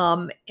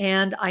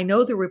 And I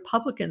know the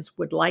Republicans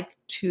would like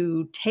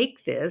to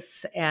take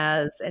this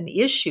as an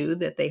issue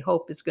that they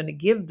hope is going to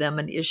give them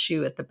an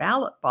issue at the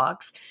ballot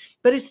box,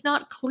 but it's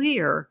not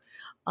clear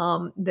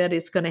that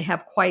it's going to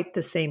have quite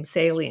the same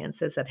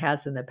salience as it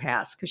has in the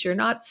past, because you're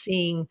not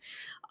seeing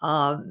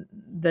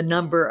the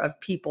number of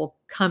people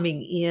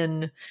coming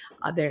in.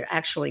 They're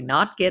actually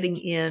not getting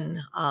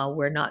in.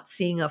 We're not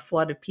seeing a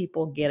flood of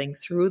people getting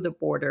through the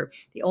border.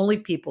 The only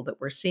people that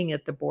we're seeing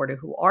at the border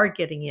who are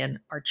getting in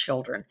are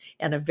children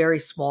and a very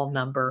small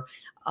number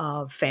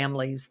of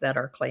families that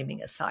are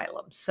claiming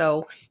asylum.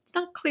 So it's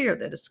not clear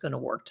that it's going to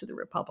work to the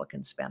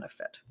Republicans'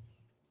 benefit.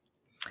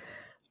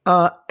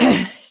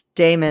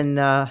 Damon,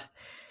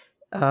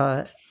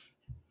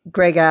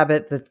 Greg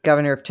Abbott, the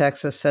governor of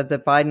Texas, said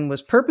that Biden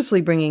was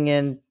purposely bringing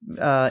in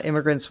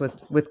immigrants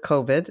with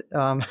COVID.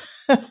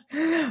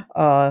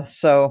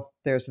 So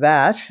there's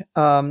that.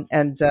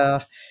 And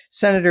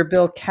Senator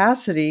Bill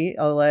Cassidy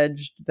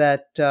alleged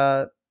that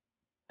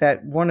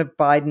that one of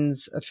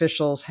Biden's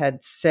officials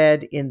had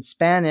said in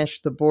Spanish,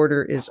 the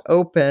border is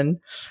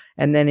open,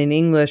 and then in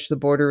English, the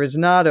border is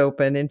not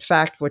open. In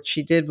fact, what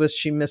she did was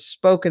she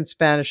misspoke in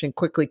Spanish and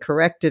quickly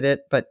corrected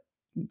it, but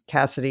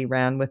Cassidy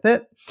ran with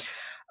it.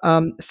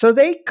 So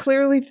they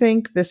clearly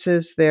think this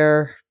is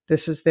their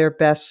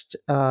best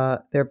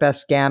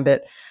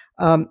gambit.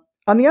 On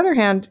the other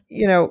hand,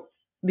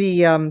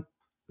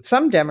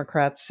 some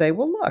Democrats say,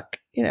 well, look,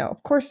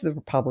 of course the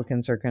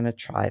Republicans are going to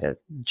try to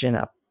gin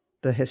up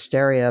the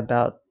hysteria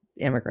about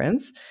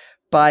immigrants,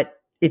 but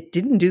it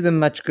didn't do them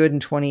much good in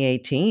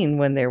 2018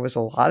 when there was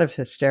a lot of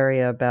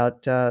hysteria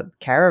about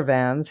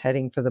caravans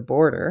heading for the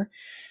border.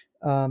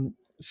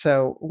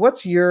 So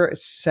what's your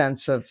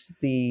sense of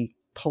the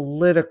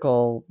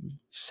political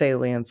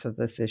salience of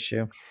this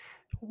issue?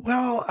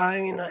 Well,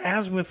 I mean,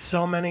 as with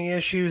so many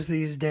issues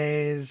these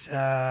days,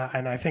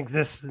 and I think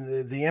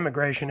the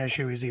immigration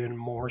issue is even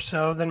more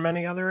so than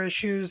many other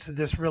issues,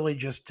 this really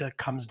just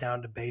comes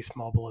down to base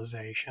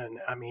mobilization.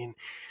 I mean,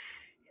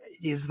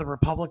 is the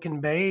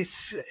Republican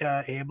base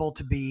able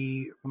to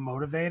be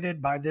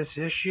motivated by this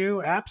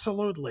issue?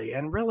 Absolutely.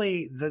 And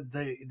really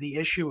the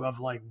issue of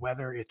like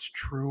whether it's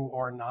true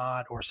or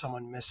not, or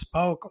someone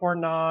misspoke or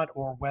not,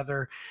 or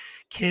whether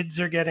kids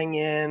are getting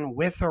in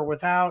with or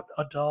without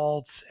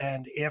adults,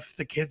 and if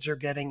the kids are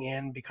getting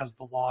in because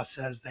the law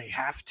says they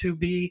have to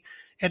be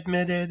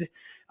admitted.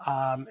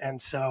 And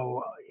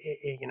so,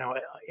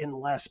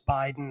 unless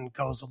Biden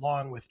goes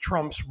along with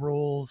Trump's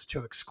rules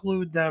to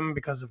exclude them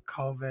because of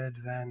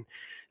COVID, then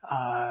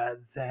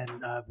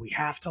we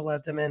have to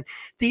let them in.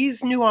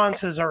 These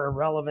nuances are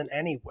irrelevant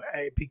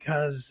anyway,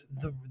 because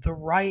the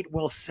right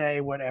will say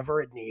whatever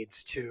it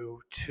needs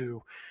to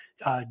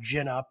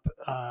gin up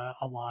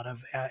a lot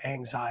of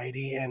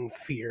anxiety and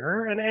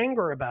fear and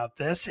anger about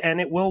this, and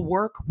it will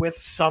work with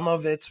some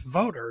of its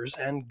voters.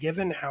 And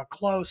given how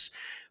close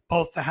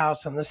both the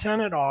House and the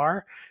Senate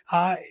are,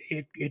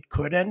 it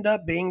could end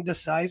up being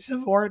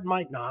decisive, or it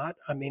might not.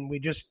 I mean,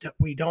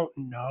 we don't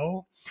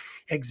know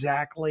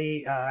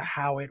exactly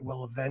how it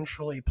will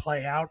eventually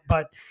play out.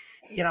 But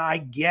I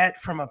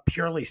get from a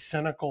purely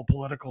cynical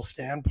political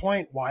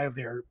standpoint why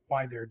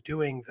they're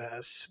doing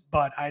this,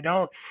 but I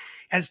don't.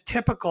 As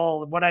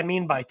typical, what I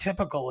mean by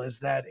typical is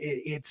that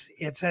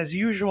it's as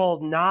usual,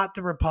 not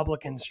the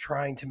Republicans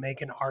trying to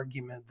make an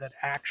argument that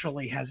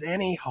actually has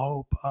any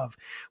hope of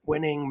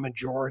winning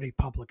majority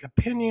public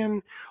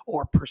opinion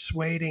or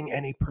persuading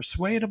any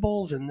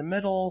persuadables in the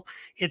middle.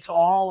 It's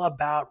all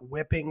about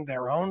whipping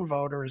their own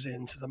voters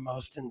into the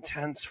most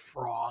intense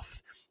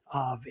froth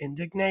of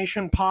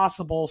indignation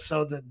possible,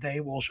 so that they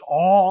will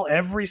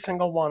every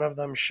single one of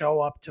them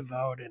show up to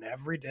vote in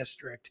every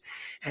district,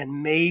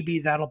 and maybe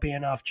that'll be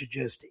enough to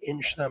just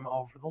inch them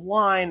over the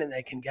line and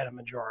they can get a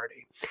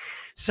majority.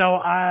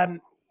 So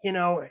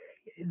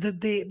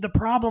the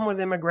problem with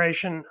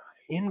immigration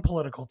in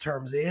political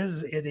terms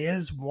is it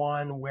is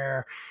one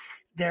where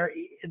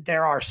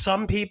there are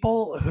some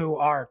people who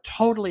are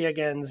totally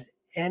against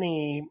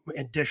any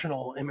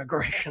additional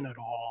immigration at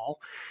all.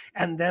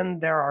 And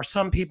then there are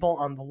some people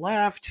on the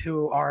left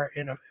who are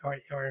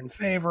in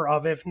favor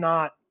of, if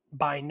not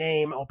by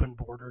name, open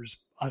borders,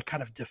 a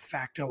kind of de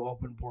facto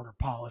open border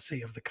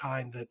policy of the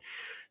kind that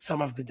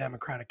some of the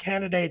Democratic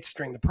candidates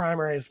during the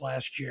primaries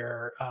last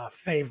year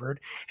favored.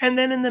 And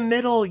then in the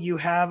middle, you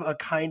have a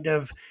kind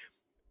of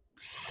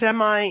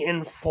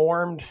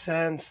semi-informed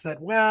sense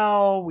that,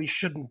 well, we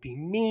shouldn't be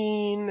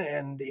mean,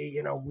 and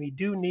we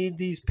do need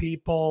these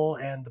people,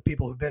 and the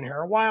people who've been here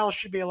a while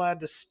should be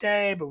allowed to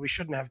stay, but we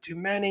shouldn't have too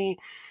many.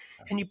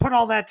 And you put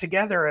all that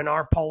together in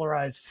our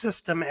polarized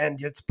system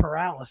and its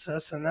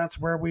paralysis, and that's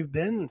where we've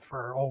been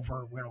for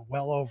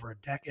well over a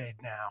decade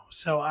now.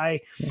 So I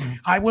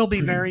will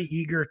be very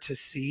eager to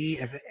see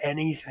if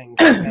anything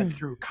can get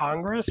through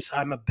Congress.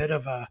 I'm a bit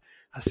of a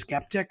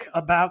skeptic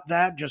about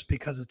that just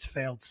because it's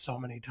failed so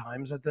many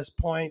times at this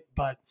point.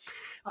 But,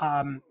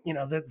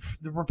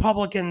 the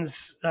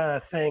Republicans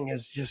thing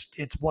is just,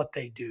 it's what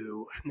they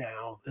do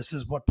now. This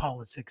is what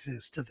politics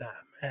is to them.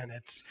 And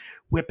it's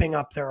whipping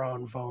up their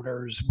own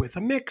voters with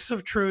a mix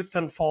of truth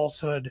and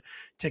falsehood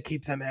to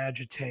keep them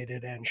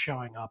agitated and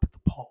showing up at the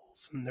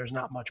polls. And there's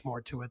not much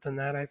more to it than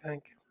that, I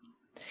think.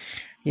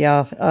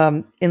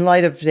 Yeah. In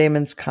light of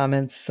Damon's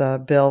comments,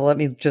 Bill, let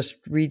me just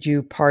read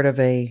you part of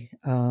a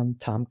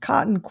Tom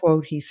Cotton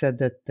quote. He said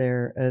that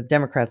their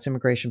Democrats'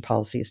 immigration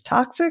policy is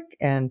toxic.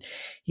 And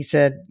he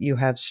said, you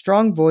have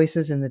strong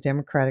voices in the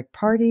Democratic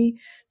Party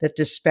that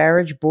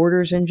disparage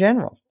borders in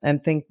general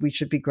and think we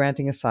should be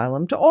granting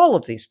asylum to all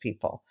of these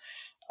people.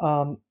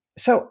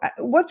 So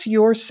what's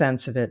your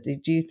sense of it?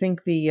 Do you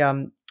think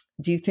the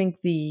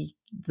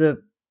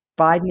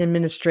Biden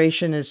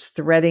administration is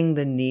threading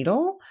the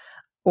needle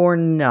or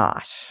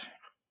not?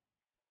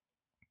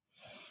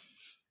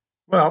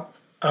 Well,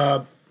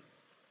 let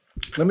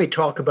me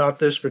talk about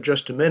this for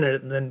just a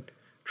minute and then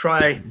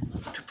try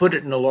to put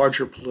it in a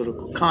larger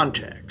political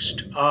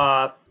context.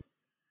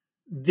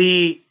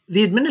 The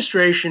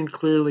administration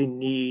clearly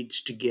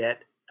needs to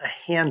get a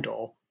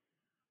handle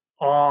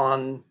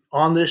on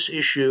this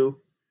issue,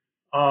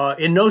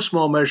 in no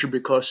small measure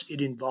because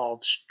it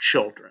involves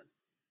children.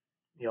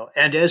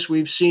 And as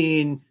we've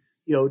seen,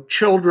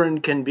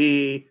 children can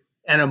be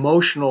an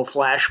emotional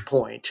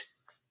flashpoint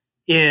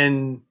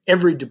in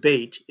every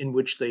debate in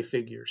which they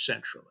figure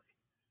centrally.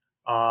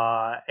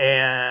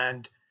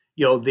 And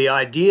the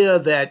idea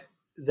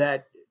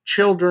that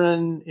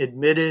children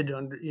admitted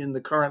in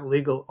the current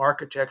legal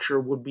architecture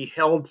would be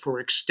held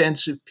for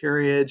extensive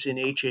periods in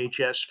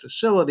HHS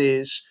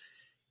facilities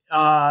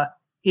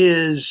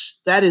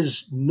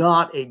is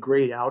not a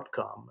great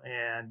outcome.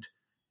 And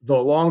the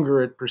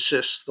longer it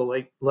persists,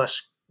 the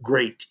less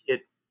great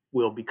it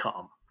will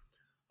become.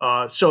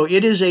 So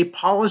it is a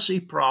policy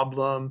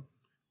problem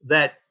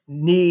that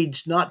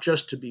needs not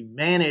just to be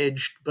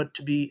managed, but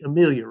to be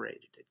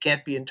ameliorated. It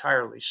can't be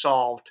entirely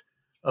solved,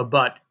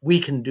 but we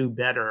can do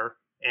better,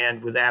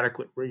 and with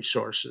adequate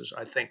resources,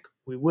 I think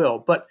we will.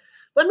 But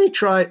let me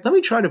try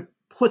to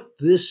put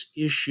this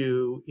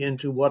issue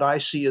into what I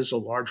see as a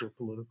larger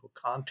political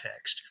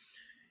context.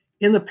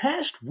 In the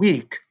past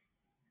week,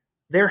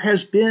 there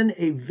has been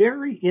a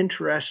very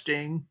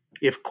interesting,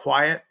 if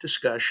quiet,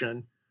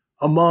 discussion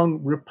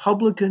among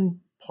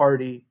Republican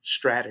Party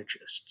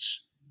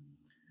strategists,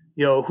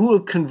 who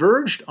have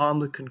converged on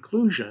the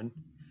conclusion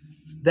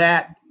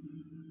that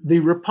the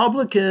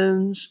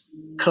Republicans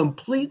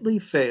completely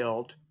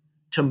failed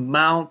to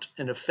mount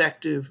an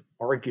effective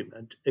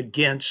argument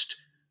against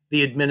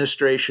the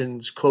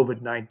administration's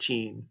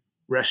COVID-19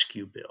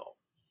 rescue bill.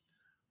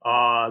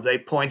 They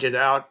pointed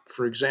out,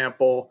 for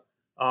example,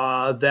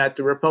 that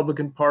the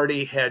Republican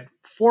Party had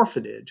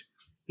forfeited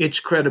its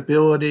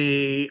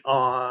credibility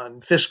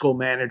on fiscal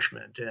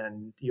management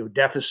and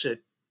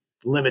deficit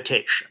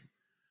limitation.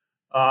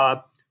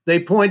 They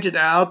pointed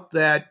out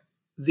that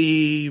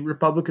the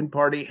Republican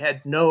Party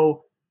had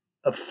no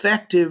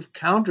effective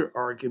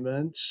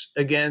counter-arguments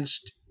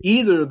against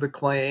either the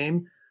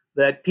claim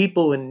that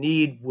people in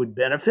need would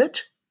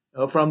benefit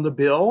from the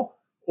bill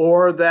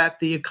or that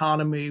the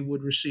economy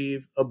would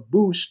receive a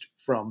boost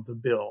from the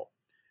bill.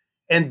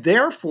 And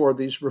therefore,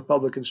 these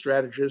Republican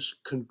strategists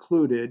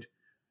concluded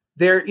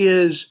there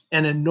is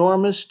an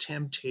enormous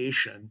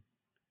temptation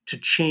to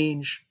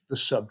change the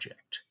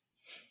subject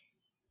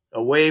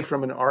away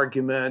from an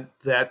argument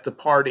that the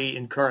party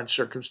in current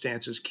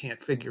circumstances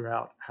can't figure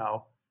out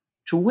how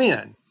to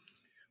win.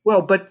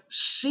 Well, but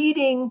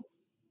ceding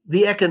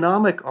the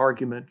economic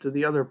argument to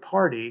the other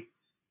party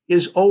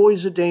is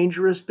always a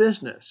dangerous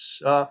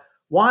business.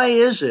 Why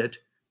is it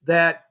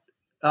that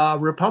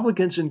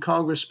Republicans in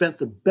Congress spent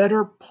the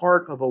better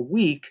part of a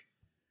week,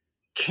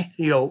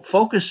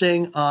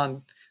 focusing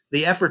on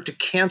the effort to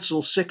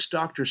cancel 6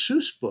 Dr.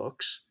 Seuss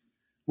books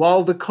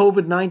while the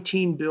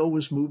COVID-19 bill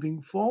was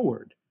moving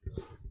forward?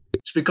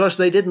 It's because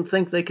they didn't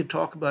think they could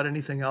talk about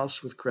anything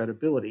else with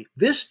credibility.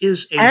 This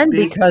is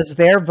because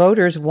their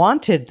voters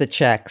wanted the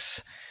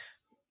checks.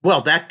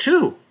 Well, that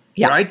too,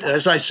 yeah. Right?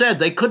 As I said,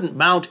 they couldn't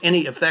mount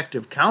any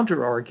effective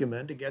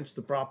counter-argument against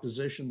the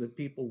proposition that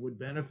people would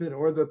benefit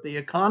or that the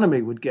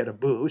economy would get a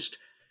boost.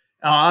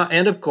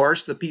 And of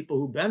course, the people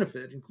who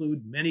benefit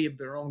include many of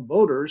their own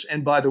voters.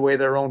 And by the way,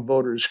 their own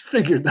voters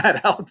figured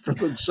that out for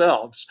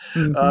themselves.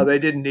 Mm-hmm. They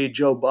didn't need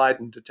Joe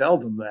Biden to tell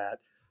them that.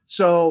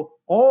 So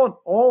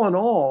all in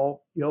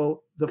all,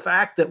 the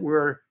fact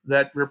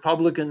that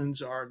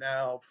Republicans are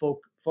now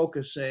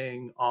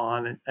focusing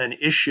on an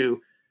issue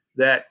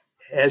that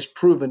has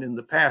proven in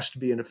the past to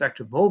be an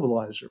effective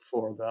mobilizer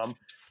for them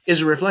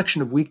is a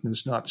reflection of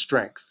weakness, not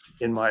strength,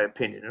 in my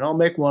opinion. And I'll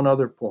make one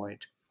other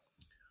point.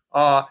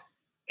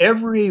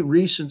 Every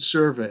recent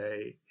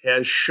survey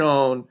has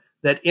shown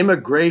that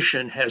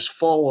immigration has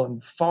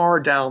fallen far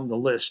down the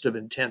list of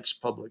intense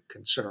public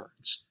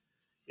concerns.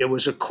 It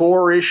was a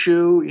core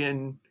issue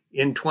in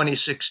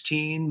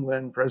 2016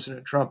 when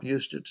President Trump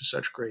used it to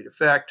such great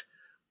effect.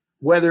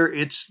 Whether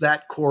it's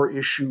that core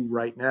issue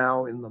right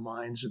now in the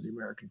minds of the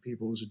American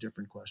people is a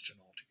different question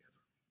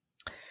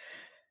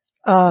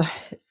altogether.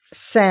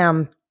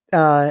 Sam,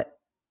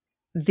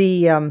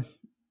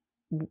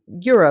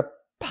 you're a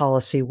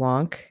policy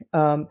wonk,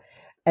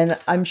 and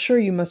I'm sure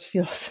you must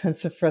feel a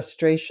sense of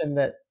frustration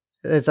that,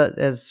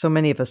 as so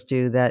many of us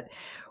do, that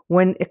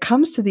when it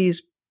comes to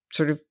these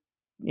sort of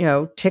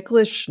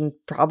ticklish and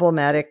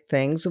problematic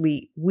things,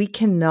 we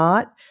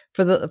cannot,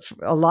 for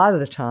a lot of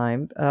the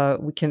time,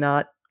 we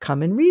cannot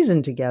come and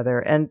reason together.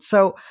 And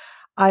so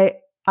I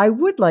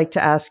would like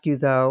to ask you,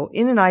 though,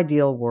 in an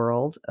ideal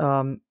world,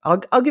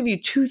 I'll give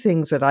you two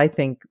things that I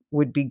think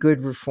would be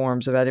good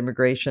reforms about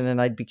immigration, and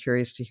I'd be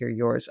curious to hear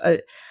yours.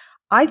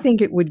 I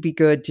think it would be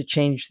good to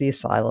change the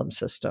asylum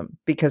system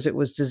because it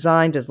was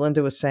designed, as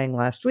Linda was saying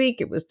last week,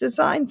 it was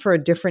designed for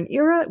a different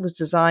era. It was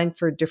designed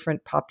for a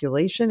different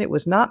population. It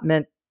was not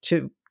meant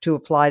to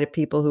apply to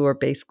people who are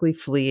basically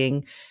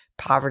fleeing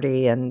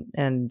poverty and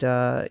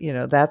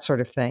that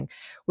sort of thing,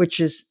 which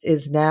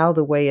is now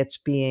the way it's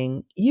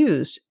being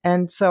used.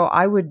 And so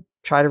I would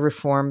try to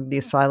reform the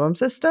asylum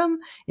system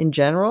in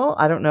general.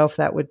 I don't know if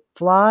that would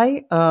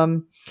fly,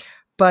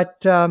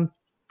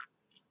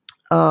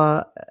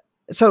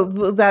 so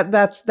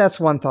that's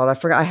one thought. I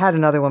forgot. I had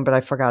another one, but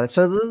I forgot it.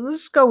 So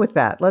let's go with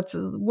that.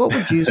 What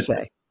would you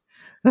say?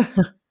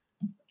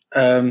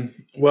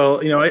 Well,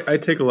 I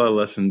take a lot of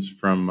lessons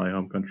from my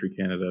home country,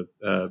 Canada,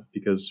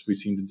 because we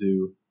seem to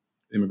do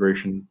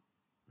immigration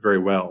very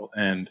well,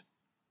 and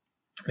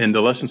the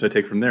lessons I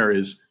take from there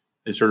is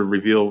sort of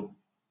reveal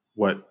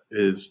what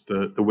is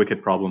the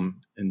wicked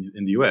problem in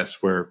the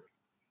U.S., where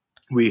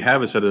we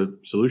have a set of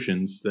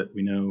solutions that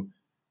we know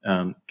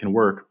can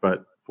work,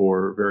 but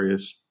for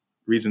various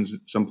reasons,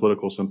 some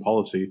political, some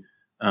policy,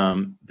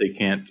 they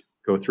can't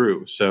go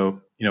through.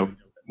 So,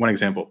 one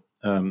example,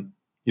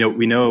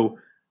 we know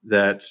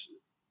that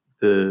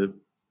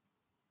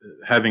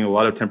having a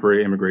lot of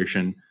temporary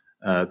immigration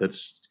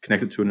that's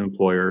connected to an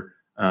employer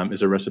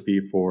is a recipe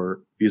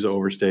for visa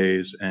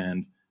overstays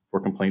and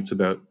for complaints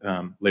about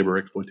labor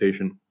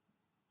exploitation.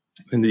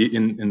 In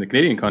the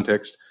Canadian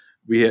context,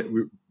 we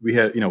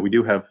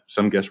do have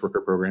some guest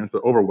worker programs,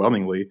 but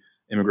overwhelmingly,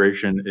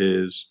 immigration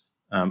is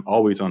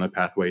always on a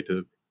pathway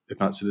to, if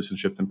not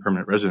citizenship, then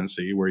permanent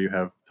residency, where you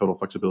have total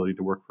flexibility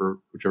to work for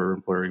whichever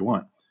employer you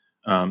want.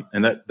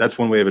 And that's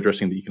one way of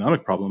addressing the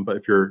economic problem. But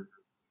if you're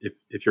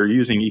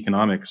using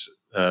economics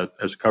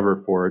as cover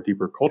for a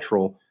deeper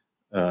cultural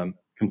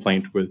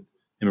complaint with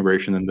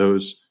immigration, then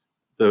those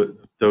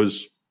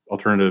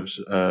alternatives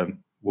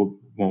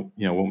won't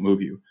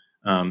move you.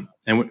 And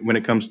when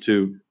it comes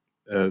to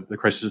the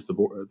crisis at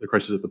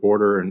the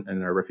border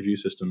and our refugee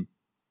system,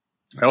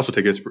 I also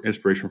take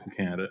inspiration from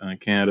Canada.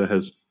 Canada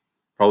has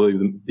probably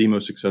the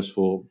most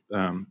successful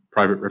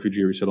private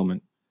refugee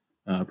resettlement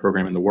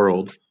program in the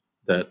world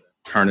that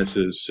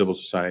harnesses civil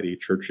society,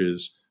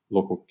 churches,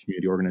 local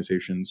community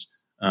organizations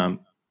to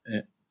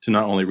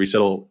not only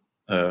resettle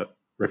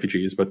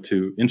refugees, but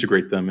to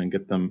integrate them and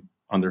get them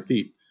on their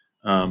feet.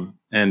 And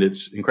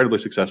it's incredibly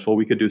successful.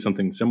 We could do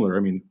something similar. I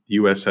mean, the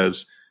U.S.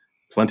 has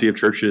plenty of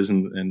churches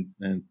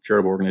and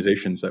charitable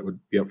organizations that would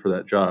be up for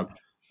that job.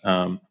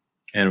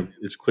 And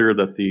it's clear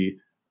that the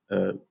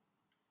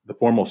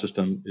formal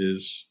system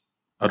is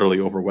utterly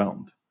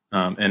overwhelmed.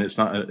 And it's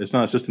not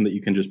a system that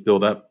you can just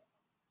build up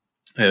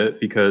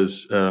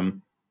because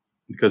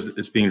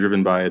it's being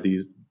driven by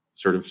these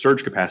sort of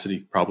surge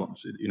capacity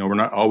problems. We're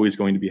not always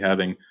going to be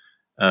having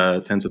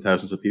tens of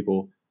thousands of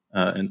people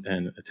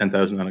and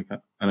 10,000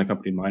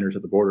 unaccompanied minors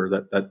at the border.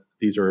 That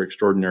these are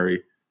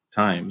extraordinary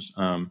times,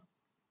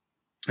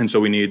 and so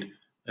we need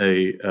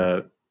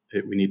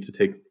to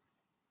take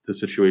the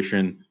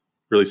situation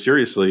really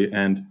seriously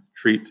and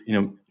treat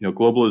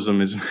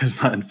globalism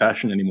is not in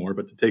fashion anymore,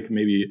 but to take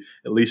maybe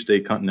at least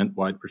a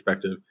continent-wide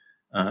perspective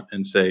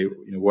and say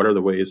what are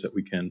the ways that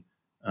we can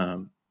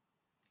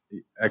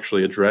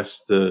actually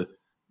address the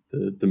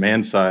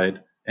demand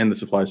side and the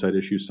supply side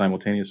issues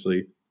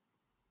simultaneously,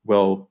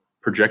 while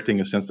projecting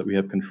a sense that we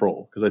have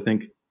control. Because I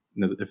think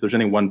if there's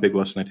any one big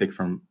lesson I take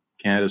from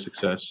Canada's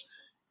success,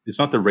 it's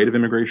not the rate of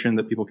immigration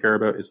that people care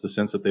about; it's the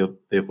sense that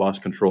they've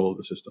lost control of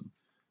the system.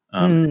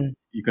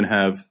 You can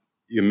have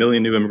a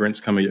million new immigrants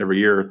coming every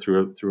year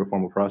through a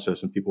formal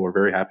process, and people are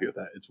very happy with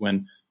that. It's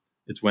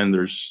when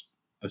there's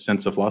a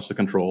sense of loss of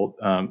control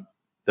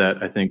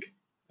that I think,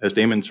 as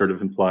Damon sort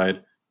of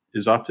implied,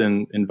 is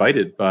often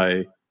invited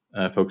by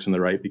folks on the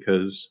right,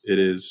 because it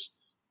is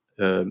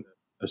a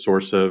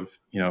source of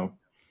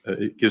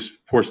it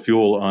pours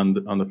fuel on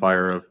the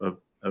fire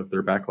of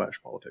their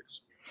backlash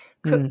politics.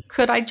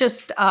 Could I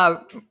just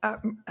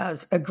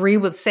agree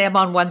with Sam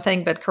on one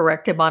thing, but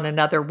correct him on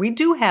another? We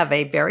do have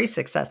a very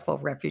successful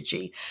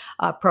refugee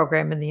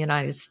program in the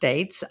United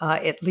States,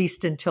 at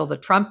least until the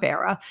Trump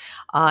era.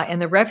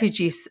 And the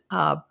refugees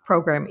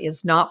program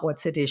is not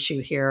what's at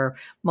issue here.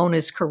 Mona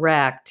is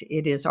correct.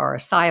 It is our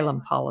asylum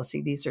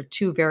policy. These are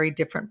two very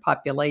different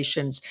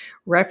populations.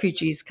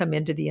 Refugees come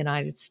into the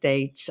United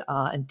States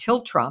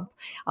until Trump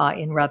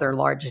in rather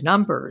large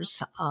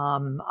numbers,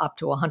 up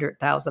to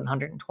 100,000,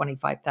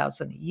 125,000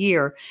 a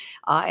year,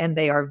 and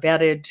they are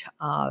vetted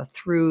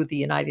through the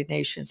United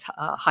Nations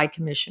High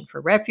Commission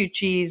for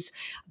Refugees.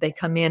 They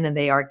come in and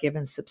they are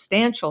given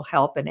substantial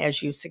help, and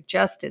as you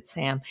suggested,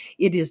 Sam,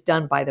 it is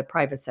done by the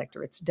private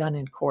sector. It's done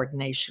in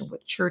coordination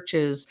with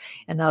churches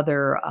and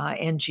other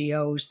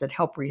NGOs that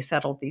help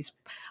resettle these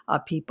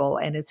people,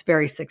 and it's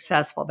very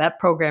successful. That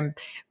program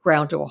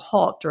ground to a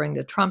halt during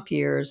the Trump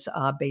years,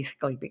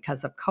 basically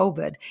because of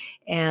COVID,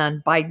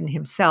 and Biden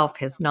himself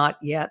has not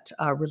yet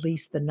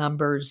released the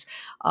numbers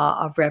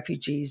of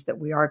refugees that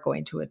we are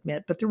going to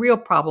admit. But the real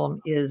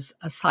problem is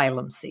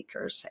asylum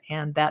seekers,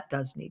 and that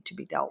does need to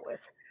be dealt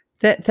with.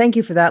 Thank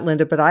you for that,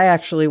 Linda. But I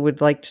actually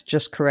would like to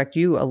just correct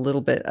you a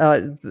little bit.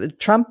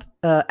 Trump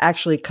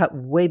actually cut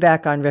way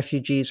back on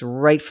refugees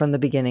right from the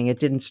beginning. It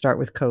didn't start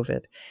with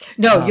COVID.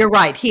 No, you're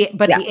right. He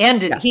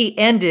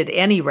ended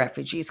any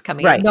refugees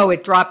coming in. No,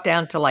 it dropped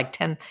down to like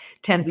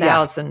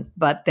 10,000,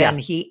 but then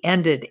he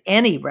ended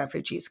any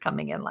refugees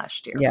coming in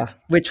last year. Yeah,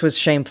 which was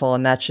shameful,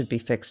 and that should be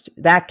fixed.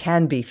 That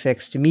can be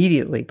fixed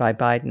immediately by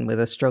Biden with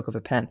a stroke of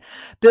a pen.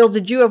 Bill,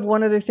 did you have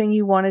one other thing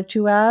you wanted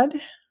to add?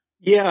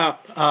 Yeah,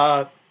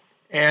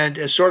 and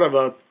as sort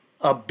of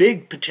a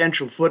big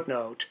potential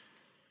footnote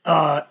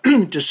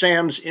to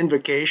Sam's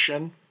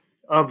invocation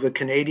of the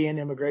Canadian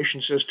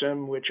immigration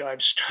system, which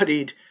I've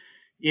studied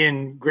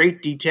in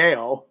great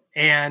detail,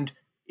 and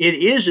it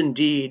is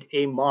indeed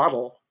a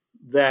model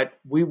that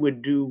we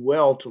would do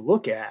well to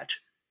look at,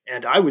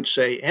 and I would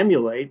say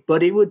emulate,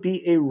 but it would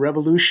be a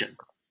revolution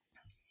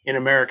in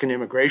American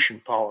immigration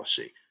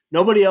policy.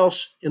 Nobody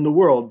else in the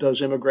world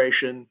does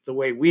immigration the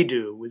way we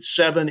do, with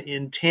 7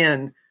 in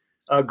 10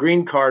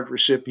 green card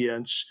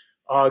recipients,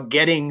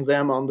 getting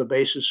them on the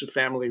basis of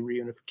family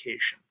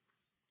reunification.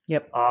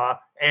 Yep.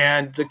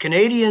 And the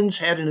Canadians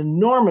had an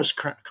enormous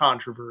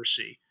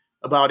controversy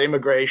about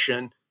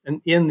immigration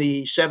in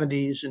the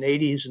 70s and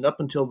 80s and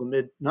up until the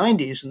mid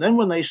 90s. And then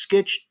when they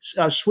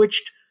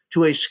switched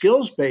to a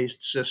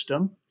skills-based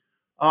system,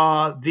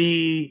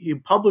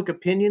 the public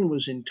opinion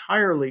was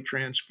entirely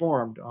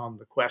transformed on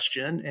the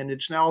question, and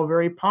it's now a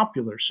very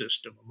popular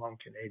system among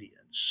Canadians.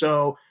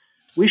 So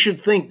we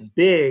should think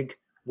big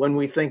when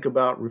we think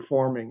about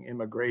reforming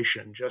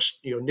immigration.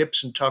 Just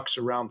nips and tucks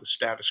around the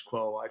status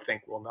quo, I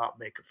think, will not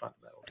make a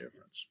fundamental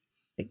difference.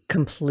 I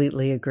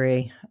completely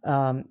agree,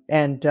 and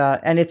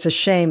it's a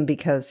shame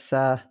because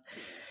that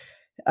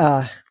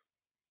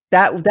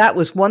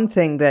was one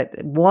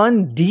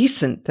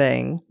decent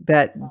thing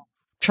that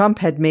Trump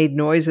had made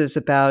noises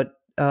about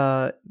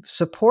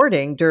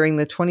supporting during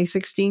the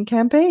 2016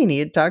 campaign. He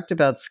had talked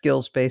about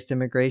skills-based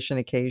immigration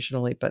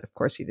occasionally, but of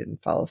course he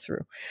didn't follow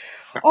through.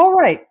 All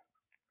right.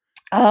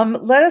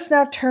 Let us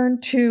now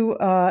turn to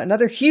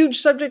another huge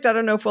subject. I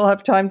don't know if we'll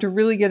have time to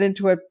really get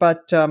into it,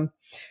 but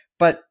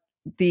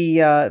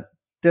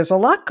there's a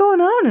lot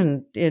going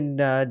on in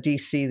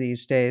DC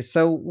these days.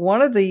 So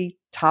one of the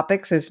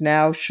topics is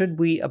now, should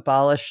we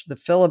abolish the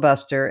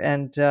filibuster?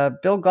 And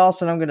Bill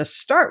Galston, I'm going to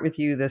start with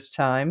you this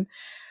time.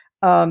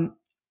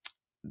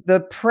 The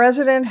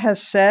president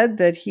has said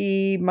that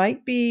he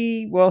might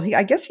be,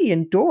 I guess he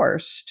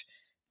endorsed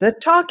the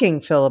talking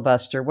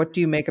filibuster. What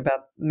do you make of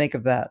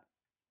that?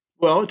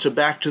 Well, it's a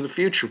Back to the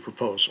Future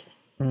proposal.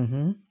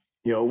 Mm-hmm.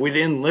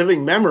 Within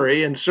living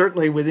memory, and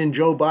certainly within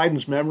Joe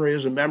Biden's memory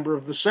as a member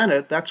of the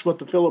Senate, that's what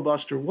the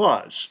filibuster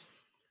was.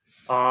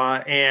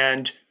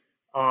 And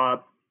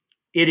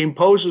it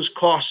imposes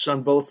costs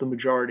on both the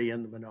majority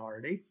and the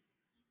minority.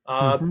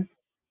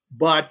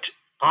 But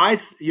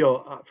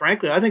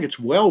frankly, I think it's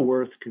well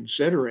worth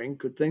considering.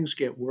 Could things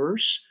get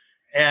worse?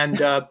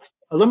 And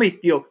let me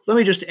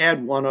just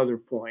add one other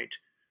point.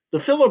 The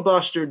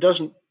filibuster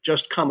doesn't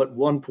just come at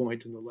one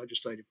point in the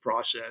legislative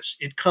process.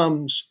 It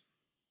comes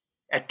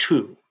at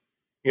two.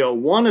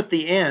 One at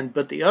the end,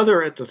 but the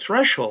other at the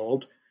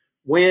threshold,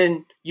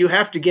 when you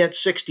have to get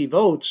 60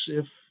 votes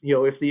if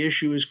the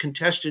issue is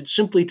contested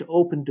simply to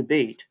open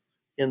debate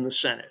in the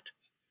Senate.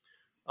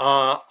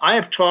 I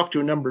have talked to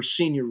a number of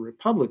senior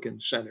Republican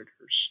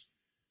senators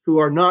who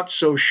are not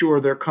so sure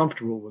they're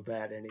comfortable with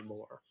that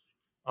anymore.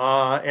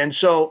 And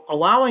so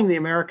allowing the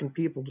American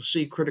people to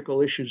see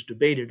critical issues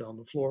debated on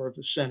the floor of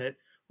the Senate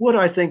would,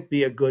 I think,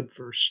 be a good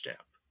first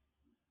step.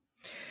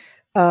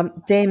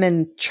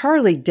 Damon,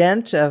 Charlie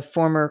Dent, a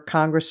former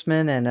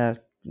congressman and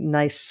a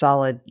nice,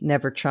 solid,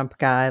 never Trump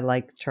guy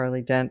like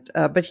Charlie Dent,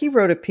 but he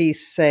wrote a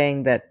piece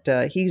saying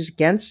that he's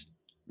against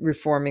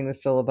reforming the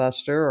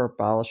filibuster or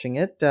abolishing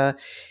it.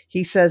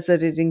 He says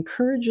that it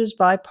encourages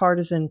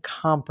bipartisan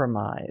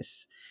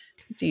compromise.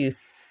 What do you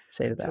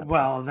say to that?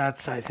 Well,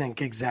 that's, I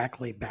think,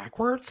 exactly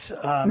backwards.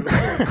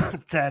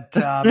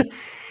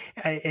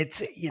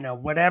 It's,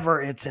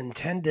 whatever its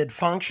intended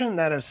function,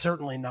 that is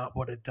certainly not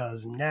what it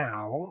does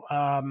now.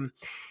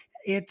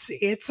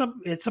 It's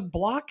a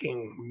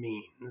blocking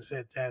means,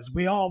 as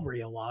we all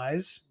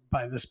realize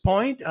by this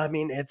point. I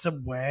mean, it's a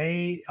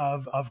way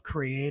of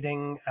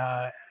creating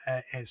a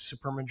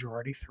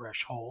supermajority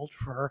threshold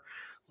for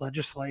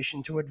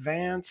legislation to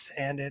advance,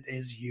 and it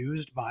is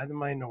used by the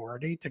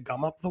minority to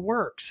gum up the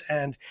works.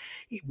 And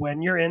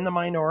when you're in the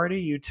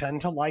minority, you tend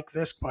to like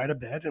this quite a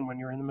bit, and when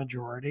you're in the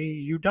majority,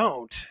 you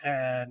don't.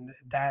 And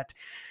that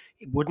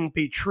wouldn't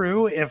be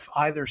true if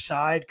either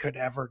side could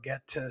ever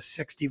get to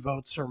 60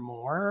 votes or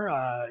more.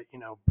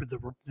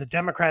 The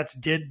Democrats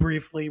did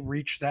briefly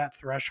reach that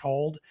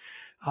threshold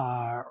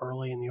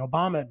early in the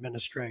Obama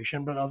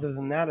administration, but other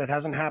than that, it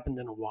hasn't happened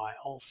in a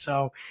while.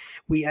 So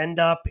we end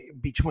up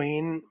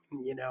between,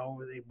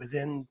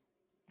 within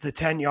the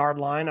 10-yard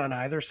line on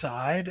either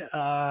side,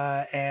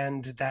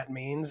 and that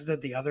means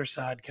that the other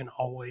side can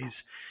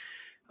always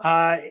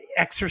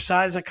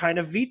exercise a kind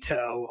of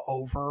veto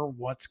over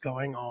what's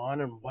going on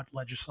and what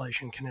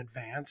legislation can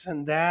advance,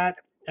 and that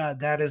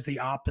is the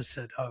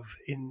opposite of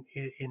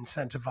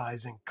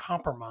incentivizing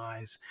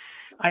compromise.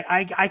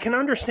 I can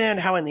understand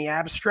how in the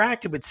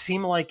abstract it would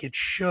seem like it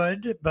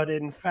should, but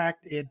in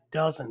fact it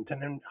doesn't.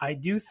 And I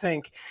do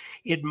think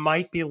it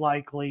might be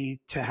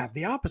likely to have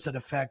the opposite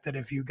effect, that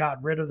if you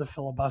got rid of the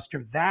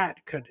filibuster,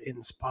 that could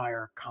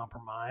inspire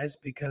compromise,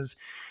 because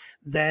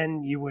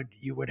then you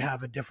would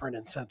have a different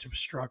incentive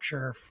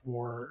structure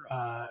for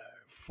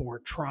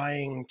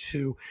trying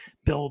to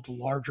build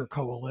larger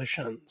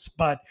coalitions.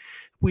 But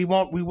we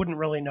wouldn't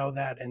really know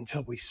that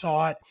until we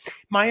saw it.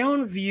 My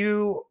own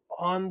view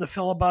on the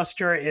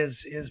filibuster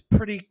is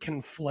pretty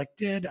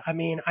conflicted. I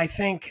mean, I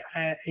think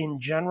in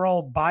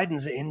general,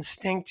 Biden's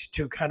instinct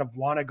to kind of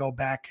want to go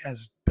back,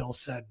 as Bill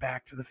said,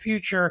 back to the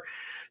future,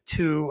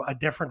 to a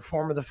different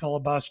form of the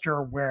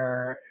filibuster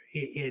where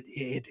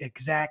it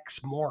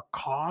exacts more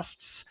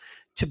costs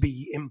to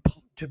be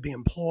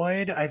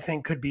employed, I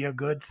think could be a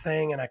good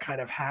thing, and a kind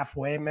of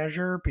halfway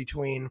measure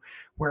between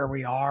where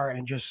we are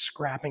and just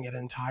scrapping it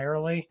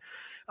entirely.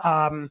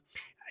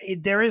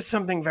 There is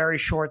something very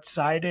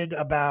short-sighted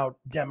about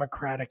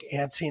Democratic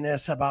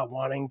antsiness about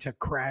wanting to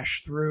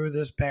crash through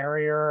this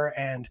barrier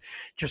and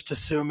just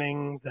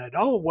assuming that,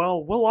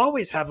 we'll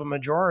always have a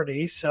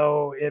majority,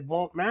 so it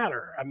won't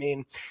matter. I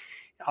mean,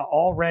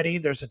 already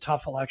there's a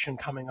tough election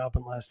coming up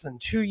in less than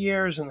 2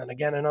 years, and then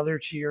again another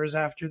 2 years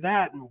after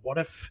that. And what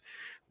if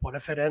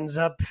it ends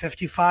up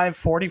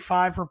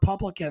 55-45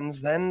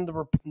 Republicans? Then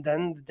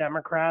the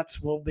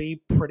Democrats will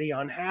be pretty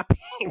unhappy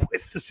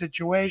with the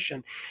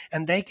situation,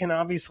 and they can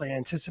obviously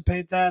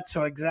anticipate that.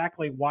 So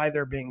exactly why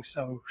they're being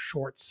so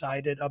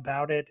short-sighted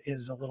about it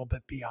is a little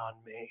bit beyond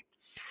me.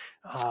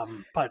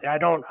 But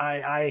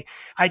I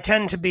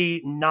tend to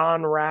be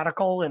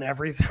non-radical in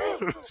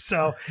everything.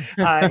 So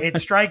it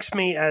strikes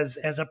me as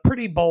a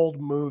pretty bold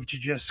move to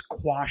just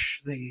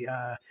quash the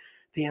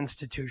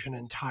institution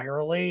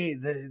entirely.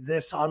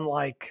 This,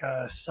 unlike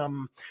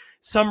some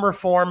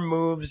reform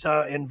moves,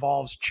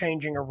 involves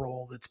changing a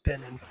rule that's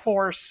been in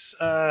force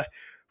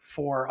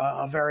for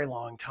a very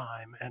long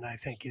time. And I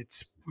think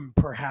it's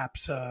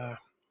perhaps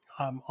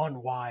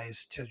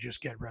unwise to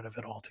just get rid of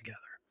it altogether.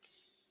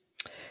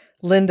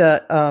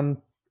 Linda,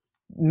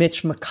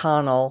 Mitch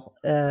McConnell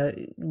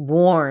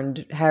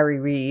warned Harry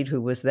Reid,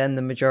 who was then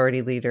the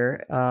majority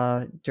leader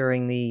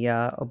during the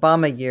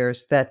Obama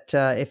years, that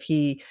if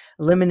he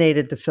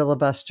eliminated the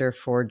filibuster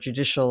for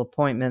judicial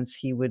appointments,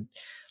 he would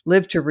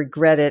live to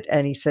regret it.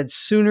 And he said,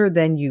 sooner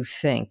than you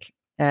think.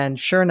 And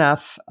sure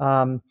enough,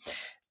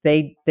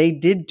 they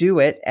did do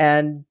it.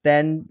 And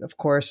then, of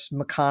course,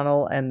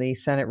 McConnell and the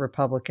Senate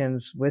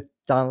Republicans with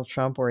Donald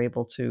Trump were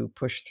able to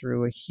push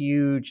through a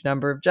huge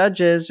number of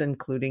judges,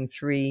 including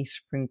 3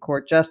 Supreme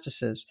Court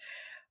justices.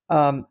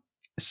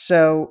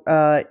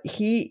 So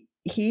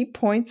he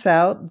points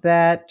out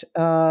that,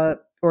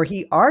 or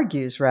he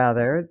argues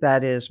rather,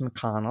 that is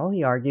McConnell,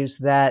 he argues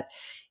that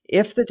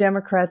if the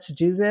Democrats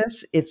do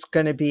this, it's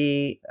going to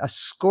be a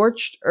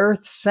scorched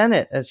earth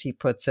Senate, as he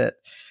puts it,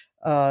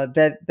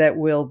 that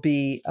will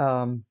be,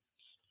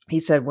 he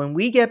said, when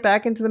we get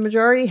back into the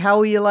majority, how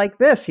will you like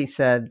this? He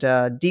said,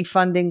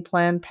 defunding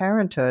Planned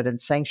Parenthood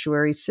and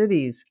sanctuary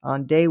cities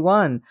on day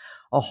one,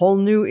 a whole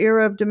new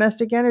era of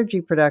domestic energy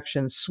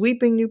production,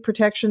 sweeping new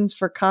protections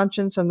for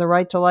conscience and the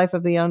right to life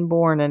of the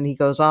unborn. And he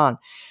goes on.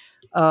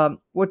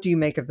 What do you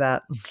make of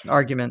that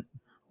argument?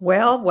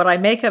 Well, what I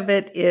make of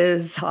it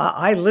is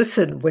I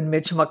listen when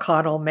Mitch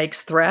McConnell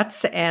makes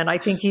threats, and I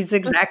think he's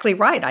exactly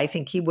right. I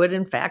think he would,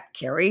 in fact,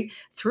 carry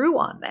through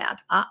on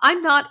that.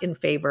 I'm not in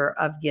favor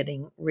of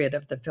getting rid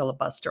of the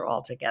filibuster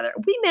altogether.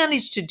 We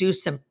managed to do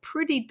some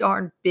pretty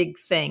darn big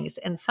things,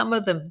 and some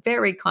of them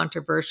very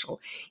controversial,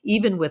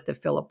 even with the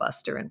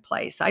filibuster in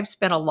place. I've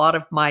spent a lot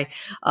of my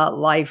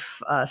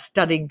life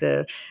studying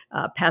the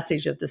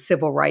passage of the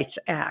Civil Rights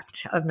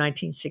Act of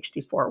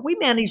 1964. We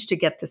managed to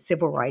get the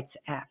Civil Rights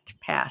Act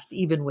passed passed,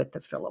 even with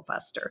the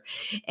filibuster.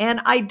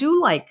 And I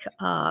do like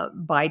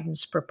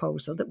Biden's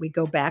proposal that we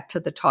go back to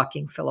the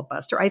talking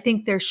filibuster. I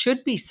think there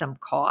should be some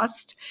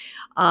cost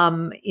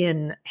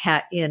in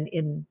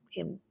having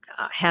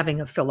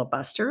a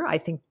filibuster. I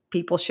think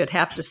people should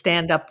have to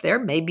stand up there,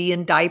 maybe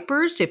in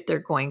diapers, if they're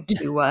going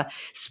to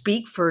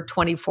speak for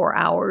 24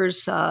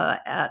 hours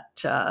at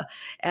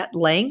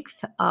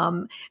length.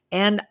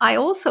 And I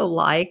also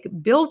like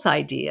Bill's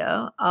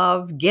idea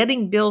of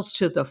getting bills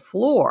to the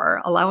floor,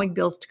 allowing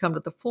bills to come to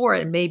the floor,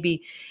 and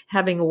maybe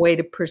having a way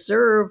to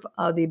preserve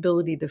the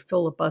ability to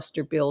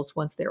filibuster bills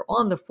once they're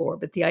on the floor.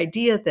 But the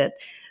idea that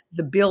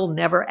the bill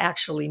never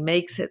actually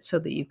makes it so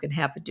that you can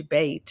have a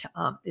debate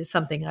is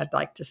something I'd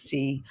like to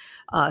see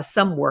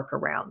some work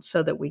around,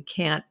 so that we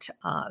can't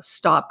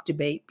stop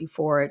debate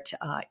before it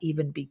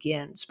even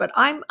begins. But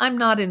I'm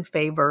not in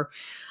favor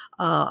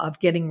of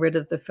getting rid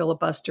of the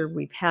filibuster.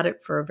 We've had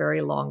it for a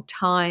very long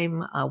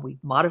time.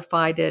 We've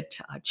modified it,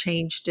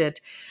 changed it.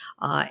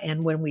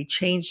 And when we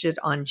changed it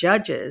on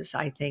judges,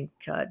 I think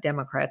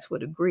Democrats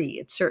would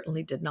agree. It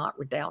certainly did not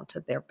redound to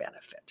their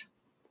benefit.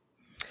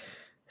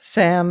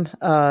 Sam,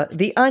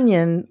 The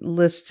Onion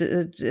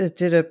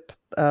did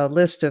a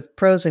list of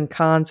pros and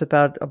cons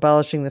about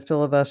abolishing the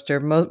filibuster.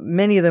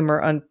 Many of them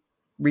are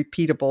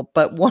unrepeatable,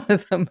 but one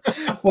of them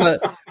was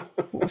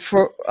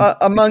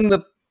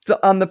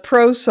on the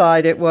pro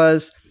side, it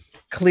was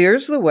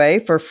clears the way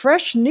for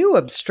fresh new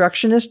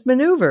obstructionist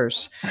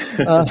maneuvers.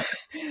 But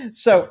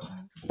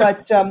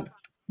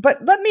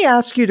let me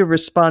ask you to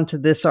respond to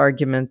this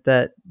argument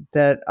that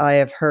I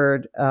have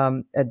heard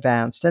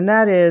advanced, and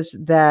that is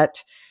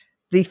that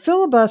the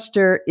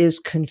filibuster is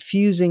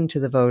confusing to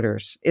the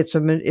voters. It's a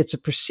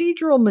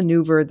procedural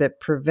maneuver that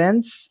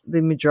prevents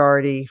the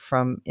majority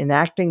from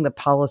enacting the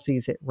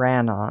policies it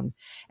ran on.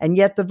 And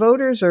yet the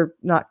voters are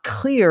not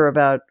clear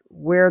about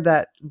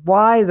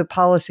why the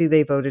policy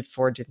they voted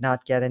for did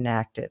not get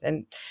enacted.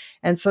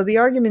 And so the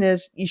argument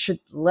is you should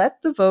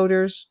let the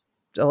voters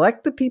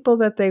elect the people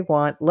that they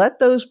want, let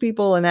those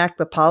people enact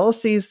the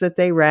policies that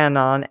they ran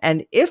on,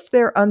 and if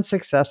they're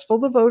unsuccessful,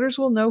 the voters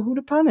will know who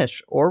to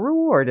punish or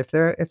reward if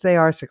they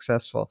are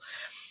successful.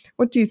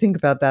 What do you think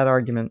about that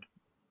argument?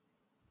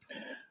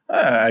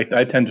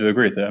 I tend to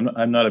agree with that.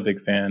 I'm not a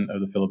big fan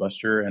of the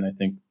filibuster, and I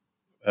think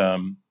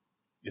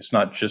it's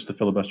not just the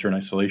filibuster in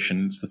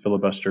isolation. It's the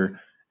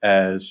filibuster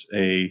as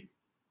a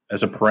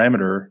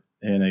parameter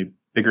in a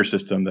bigger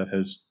system that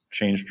has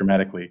changed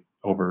dramatically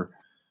over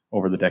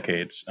the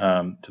decades,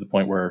 to the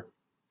point where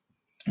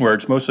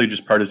it's mostly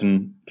just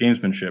partisan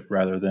gamesmanship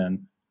rather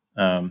than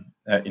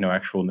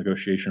actual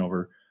negotiation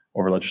over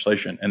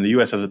legislation. And the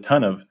U.S. has a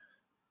ton of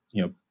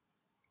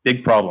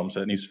big problems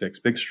that needs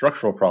fixed, big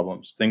structural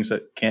problems, things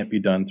that can't be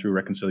done through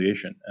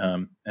reconciliation.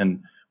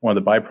 And one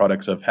of the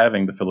byproducts of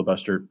having the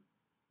filibuster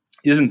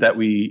isn't that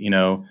we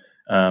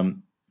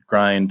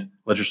grind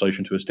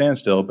legislation to a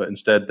standstill, but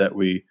instead that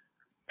we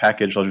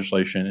package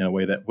legislation in a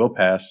way that will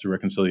pass through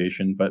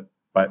reconciliation, but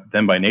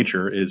by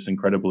nature is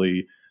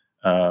incredibly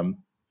suboptimal,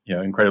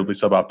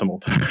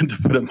 to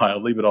put it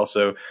mildly, but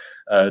also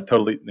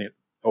totally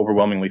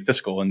overwhelmingly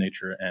fiscal in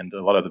nature. And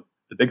a lot of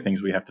the big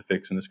things we have to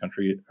fix in this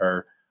country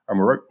are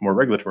more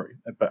regulatory.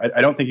 But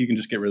I don't think you can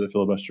just get rid of the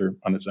filibuster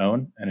on its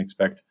own and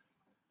expect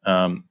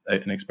a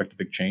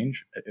big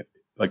change.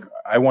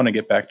 I want to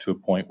get back to a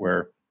point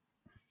where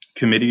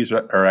committees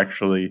are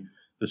actually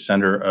the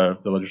center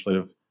of the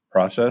legislative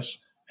process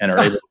and are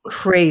able to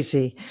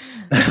crazy.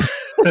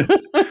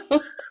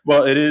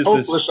 Well, it is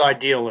hopeless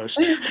idealist.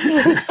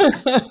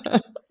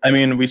 I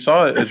mean, we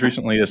saw it as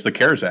recently as the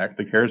CARES Act.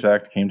 The CARES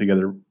Act came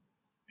together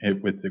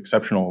with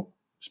exceptional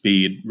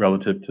speed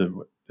relative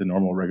to the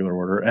normal regular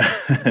order,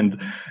 and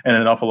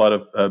an awful lot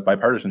of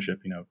bipartisanship.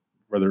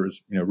 Whether it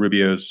was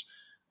Rubio's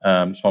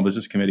Small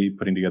Business Committee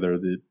putting together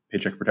the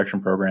Paycheck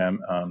Protection Program,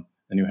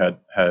 then you had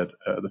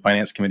the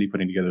Finance Committee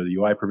putting together the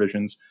UI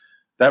provisions.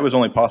 That was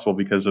only possible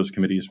because those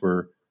committees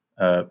were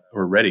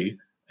ready,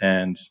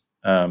 and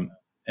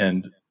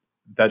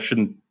that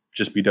shouldn't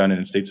just be done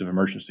in states of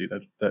emergency.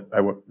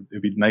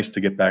 It'd be nice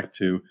to get back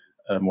to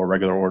a more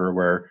regular order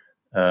where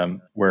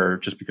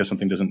just because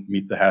something doesn't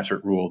meet the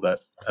Hassert rule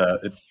that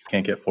it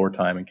can't get floor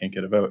time and can't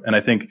get a vote. And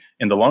I think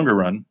in the longer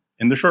run,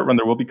 in the short run,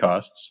 there will be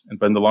costs,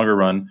 but in the longer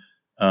run,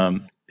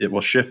 it will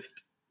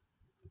shift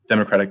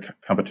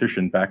democratic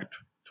competition back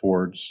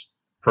towards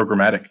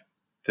programmatic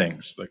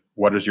things. Like,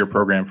 what is your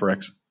program for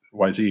X,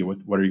 Y, Z?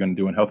 What are you going to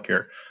do in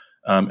healthcare?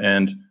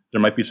 And there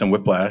might be some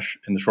whiplash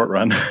in the short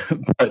run,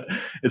 but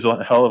it's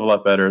a hell of a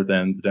lot better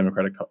than the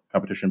democratic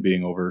competition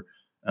being over,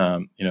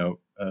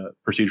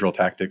 procedural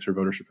tactics or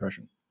voter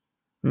suppression.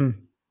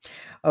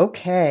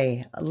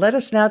 Okay, let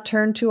us now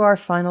turn to our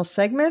final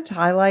segment,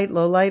 highlight,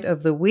 lowlight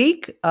of the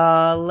week.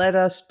 Let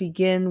us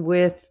begin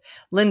with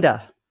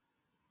Linda.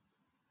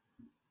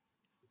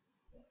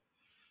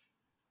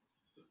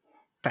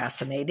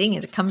 Fascinating.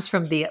 And it comes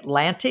from The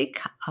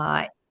Atlantic.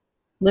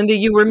 Linda,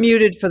 you were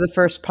muted for the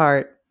first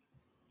part.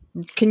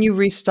 Can you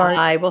restart?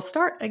 I will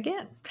start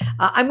again.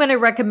 I'm going to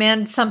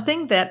recommend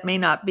something that may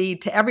not be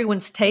to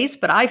everyone's taste,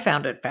 but I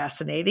found it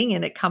fascinating,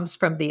 and it comes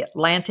from The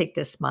Atlantic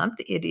this month.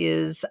 It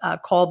is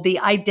called The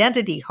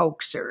Identity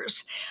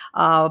Hoaxers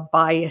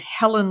by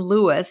Helen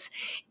Lewis.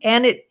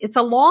 And it's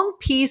a long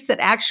piece that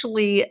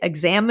actually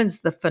examines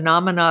the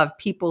phenomena of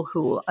people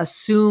who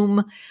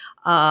assume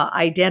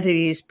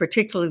identities,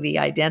 particularly the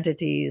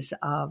identities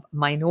of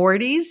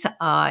minorities,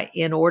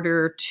 in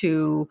order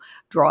to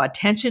draw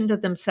attention to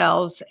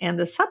themselves. And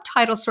the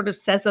subtitle sort of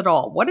says it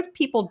all. What if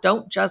people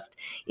don't just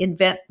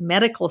invent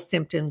medical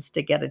symptoms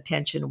to get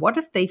attention? What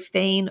if they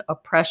feign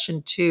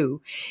oppression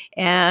too?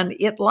 And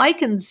it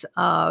likens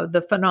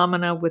the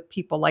phenomena with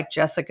people like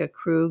Jessica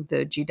Krug,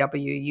 the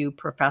GWU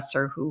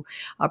professor who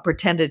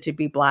pretended to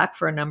be Black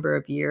for a number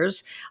of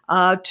years,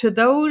 to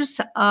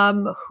those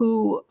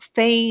who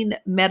feign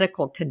medical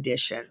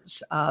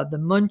conditions, the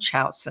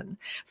Munchausen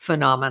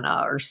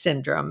phenomena or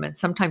syndrome. And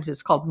sometimes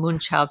it's called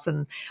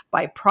Munchausen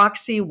by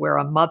proxy, where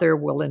a mother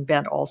will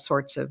invent all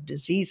sorts of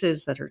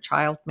diseases that her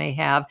child may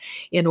have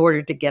in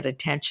order to get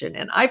attention.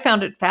 And I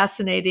found it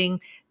fascinating.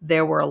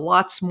 There were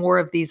lots more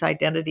of these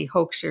identity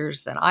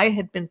hoaxers than I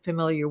had been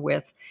familiar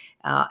with,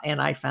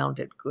 and I found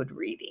it good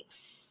reading.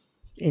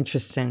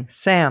 Interesting.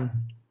 Sam.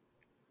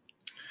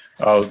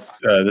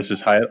 This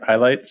is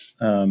highlights.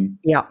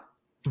 Yeah.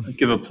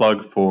 Give a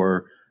plug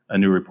for a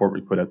new report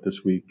we put out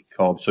this week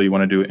called "So You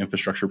Want to Do an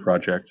Infrastructure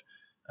Project"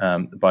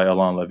 by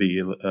Alain Levy.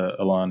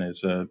 Alain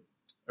is a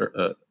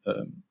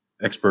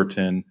expert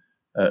in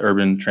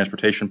urban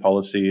transportation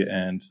policy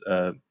and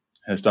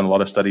has done a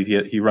lot of studies.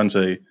 He runs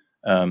a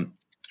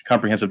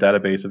comprehensive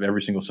database of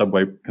every single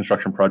subway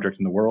construction project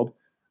in the world.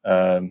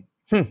 And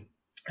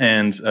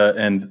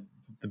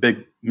the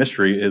big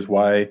mystery is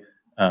why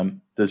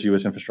does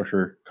U.S.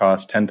 infrastructure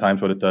cost 10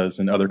 times what it does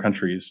in other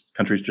countries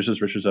just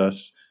as rich as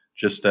us,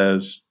 just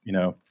as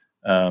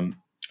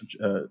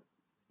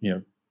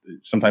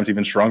sometimes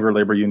even stronger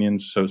labor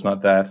unions. So it's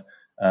not that.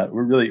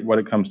 We're really what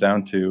it comes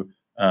down to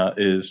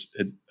is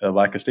a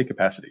lack of state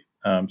capacity.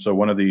 So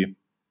one of the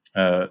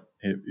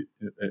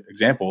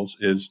examples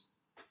is,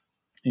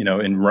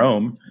 in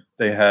Rome,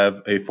 they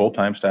have a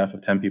full-time staff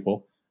of 10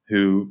 people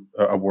who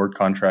award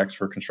contracts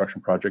for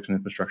construction projects and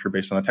infrastructure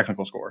based on a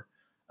technical score.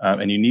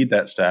 And you need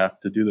that staff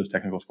to do those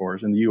technical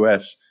scores. In the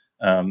U.S.,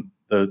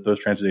 those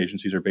transit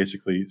agencies are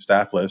basically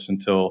staffless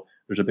until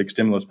there's a big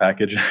stimulus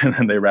package, and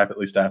then they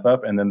rapidly staff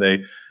up. And then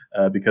they,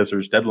 because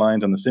there's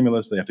deadlines on the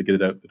stimulus, they have to get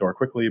it out the door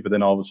quickly. But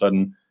then all of a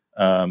sudden,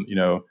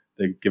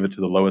 they give it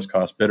to the lowest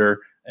cost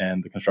bidder,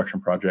 and the construction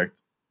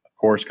project, of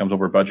course, comes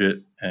over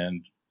budget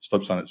and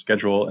slips on its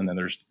schedule. And then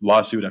there's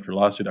lawsuit after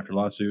lawsuit after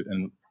lawsuit,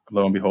 and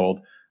lo and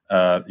behold,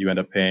 you end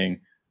up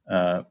paying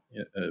 $1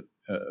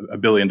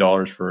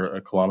 billion for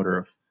a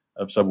kilometer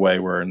of subway,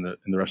 where in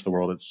the rest of the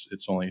world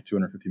it's only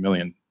 $250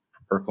 million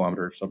per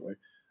kilometer of subway.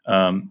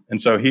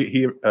 And so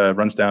he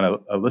runs down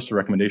a list of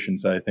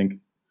recommendations that I think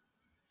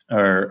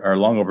are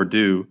long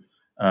overdue.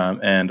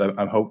 And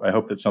I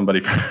hope that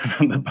somebody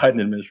from the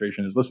Biden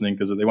administration is listening,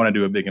 because if they want to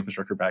do a big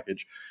infrastructure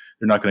package,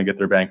 they're not going to get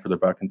their bang for their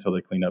buck until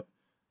they clean up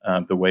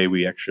the way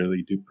we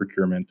actually do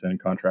procurement and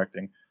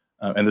contracting.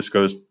 And this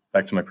goes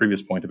back to my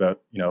previous point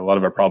about, a lot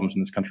of our problems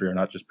in this country are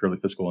not just purely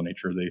fiscal in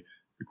nature. They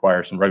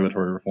require some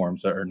regulatory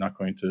reforms that are not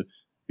going to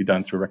be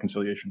done through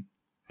reconciliation.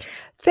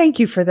 Thank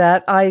you for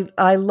that.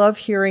 I love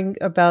hearing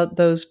about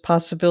those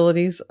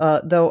possibilities,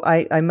 though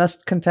I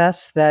must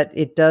confess that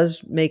it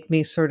does make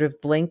me sort of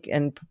blink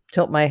and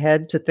tilt my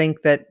head to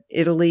think that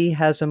Italy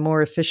has a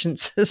more efficient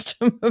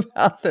system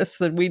about this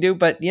than we do.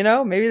 But,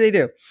 maybe they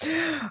do.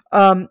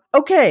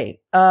 Okay,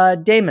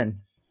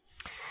 Damon.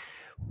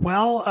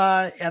 Well,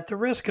 at the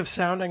risk of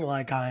sounding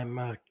like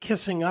I'm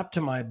kissing up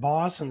to my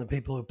boss and the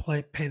people who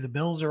pay the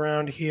bills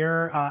around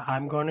here,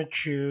 I'm going to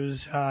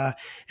choose an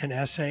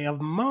essay of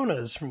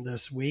Mona's from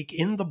this week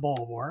in the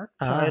Bulwark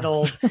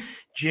titled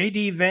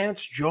J.D.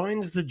 Vance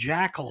Joins the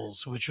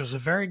Jackals, which was a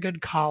very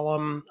good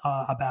column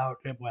about,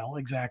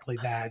 exactly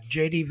that.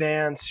 J.D.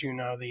 Vance,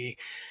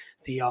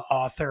 the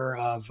author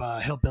of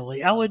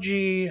Hillbilly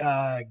Elegy,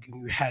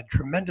 had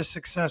tremendous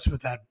success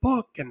with that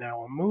book, and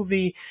now a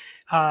movie,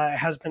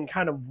 has been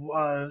kind of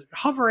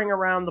hovering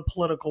around the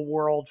political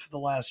world for the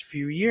last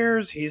few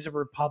years. He's a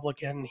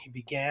Republican. He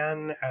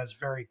began as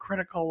very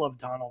critical of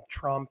Donald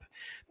Trump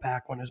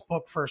back when his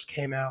book first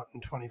came out in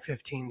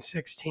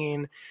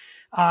 2015-16.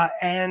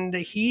 And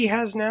he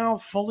has now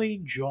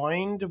fully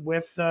joined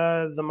with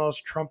the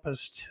most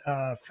Trumpist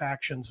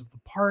factions of the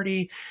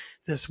party.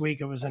 This week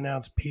it was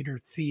announced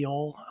Peter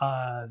Thiel,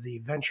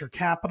 the venture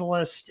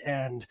capitalist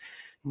and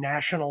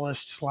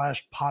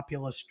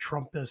nationalist/populist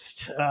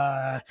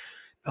Trumpist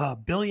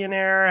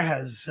billionaire,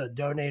 has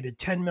donated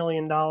 $10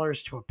 million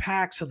to a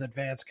PAC so that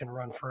Vance can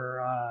run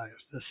for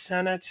the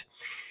Senate.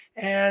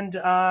 And,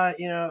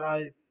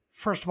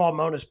 First of all,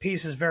 Mona's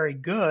piece is very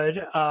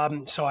good,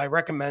 so I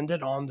recommend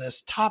it on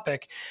this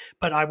topic.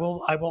 But I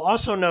will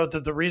also note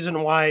that the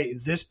reason why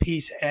this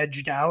piece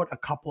edged out a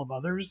couple of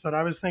others that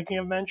I was thinking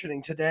of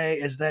mentioning today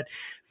is that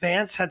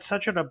Vance had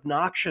such an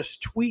obnoxious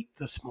tweet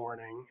this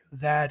morning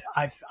that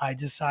I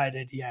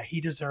decided, yeah,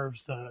 he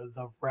deserves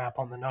the rap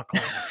on the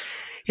knuckles.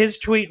 His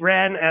tweet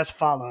ran as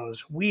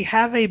follows: "We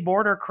have a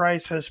border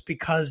crisis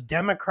because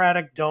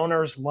Democratic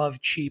donors love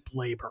cheap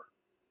labor."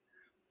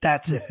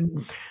 That's it.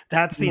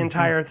 That's the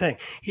entire thing.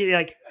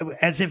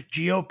 As if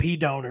GOP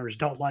donors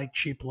don't like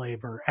cheap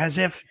labor, as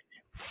if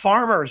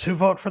farmers who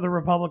vote for the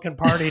Republican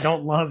Party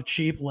don't love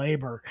cheap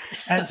labor,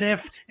 as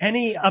if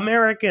any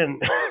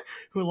American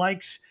who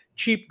likes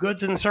cheap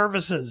goods and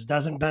services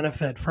doesn't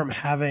benefit from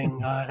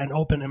having an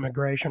open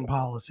immigration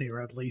policy,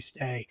 or at least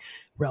a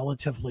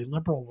relatively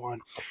liberal one.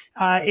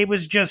 It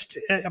was just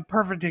a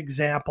perfect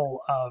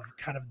example of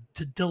kind of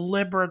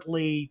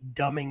deliberately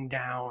dumbing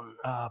down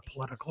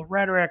political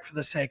rhetoric for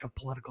the sake of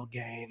political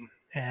gain.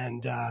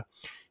 And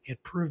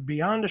it proved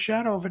beyond a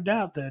shadow of a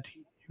doubt that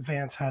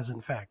Vance has,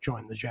 in fact,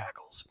 joined the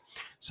Jackals.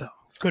 So,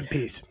 good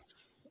piece.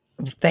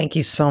 Thank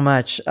you so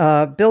much.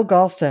 Bill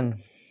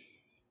Galston.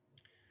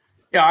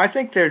 Yeah, I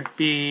think there'd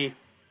be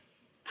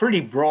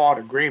pretty broad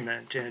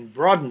agreement and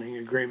broadening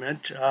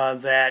agreement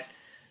that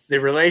the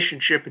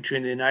relationship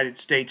between the United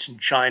States and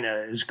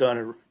China is going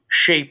to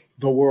shape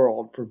the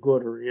world for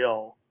good or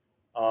ill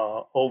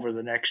over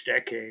the next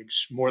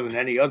decades, more than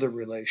any other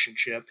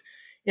relationship.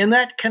 In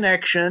that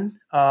connection,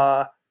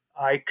 I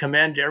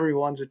commend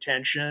everyone's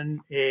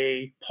attention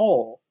a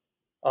poll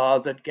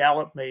that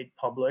Gallup made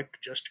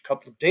public just a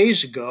couple of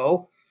days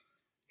ago.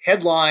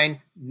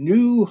 Headline: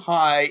 New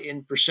high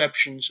in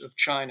perceptions of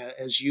China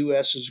as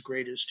U.S.'s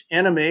greatest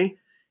enemy.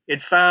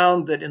 It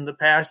found that in the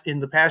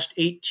past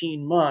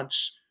 18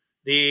 months,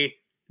 the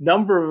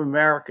number of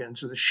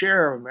Americans, or the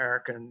share of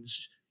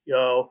Americans,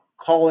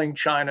 calling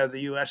China the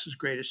U.S.'s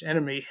greatest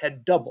enemy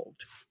had doubled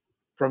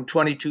from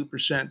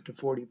 22% to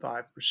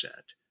 45%.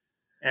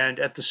 And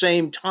at the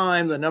same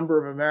time, the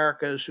number of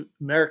Americans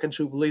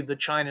who believe that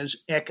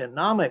China's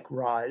economic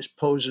rise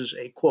poses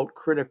a, quote,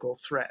 critical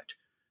threat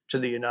to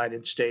the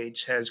United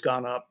States has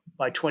gone up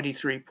by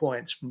 23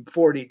 points, from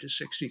 40 to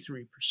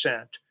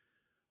 63%.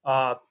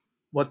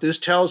 What this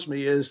tells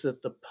me is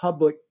that the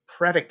public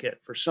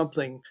predicate for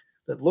something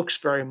that looks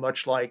very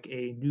much like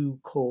a new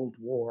Cold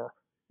War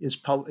is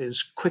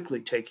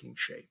quickly taking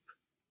shape.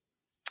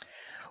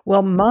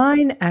 Well,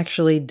 mine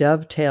actually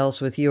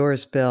dovetails with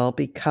yours, Bill,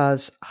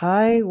 because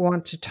I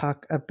want to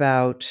talk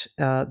about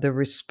the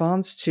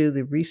response to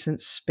the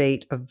recent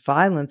spate of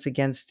violence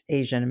against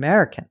Asian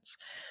Americans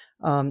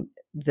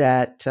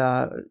that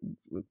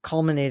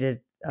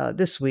culminated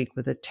this week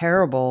with a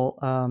terrible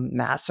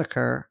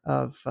massacre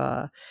of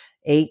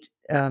 8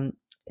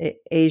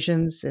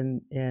 Asians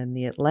in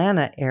the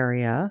Atlanta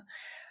area.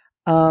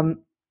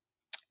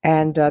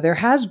 And there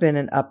has been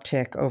an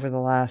uptick over the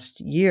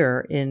last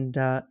year in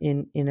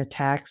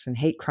attacks and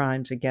hate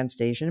crimes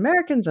against Asian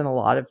Americans, and a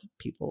lot of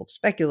people have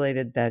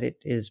speculated that it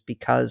is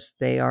because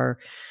they are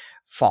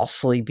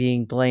falsely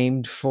being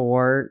blamed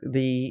for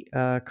the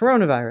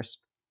coronavirus.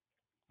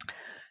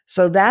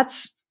 So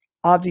that's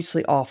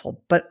obviously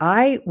awful. But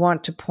I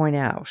want to point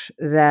out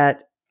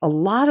that a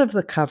lot of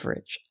the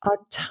coverage, a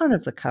ton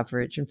of the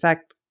coverage, in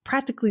fact,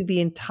 practically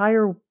the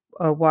entire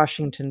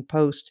Washington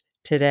Post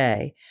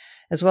today,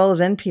 as well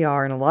as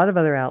NPR and a lot of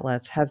other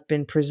outlets, have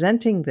been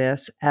presenting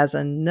this as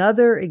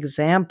another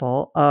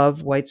example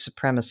of white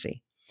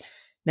supremacy.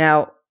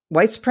 Now,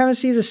 white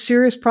supremacy is a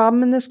serious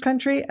problem in this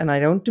country, and I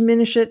don't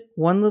diminish it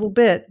one little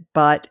bit,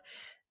 but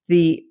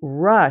the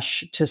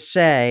rush to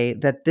say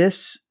that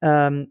this,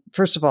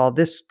 first of all,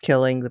 this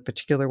killing, the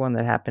particular one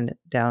that happened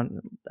down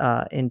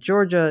in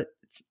Georgia,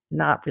 it's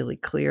not really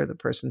clear. The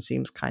person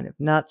seems kind of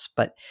nuts,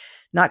 but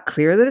not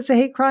clear that it's a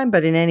hate crime.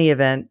 But in any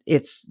event,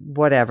 it's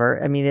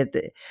whatever. I mean,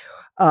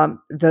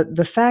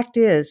 the fact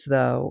is,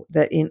 though,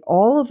 that in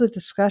all of the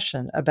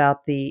discussion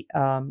about the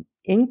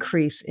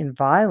increase in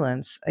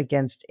violence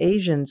against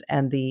Asians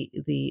and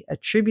the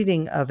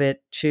attributing of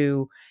it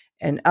to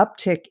an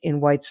uptick in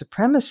white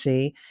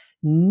supremacy,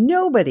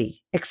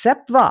 nobody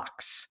except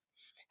Vox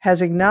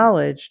has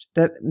acknowledged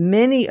that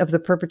many of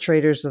the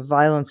perpetrators of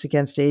violence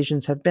against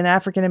Asians have been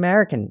African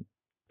American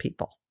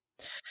people.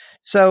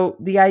 So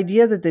the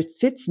idea that it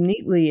fits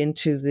neatly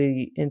into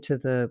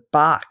the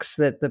box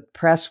that the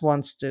press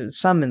wants to,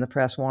 some in the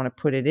press want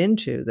to put it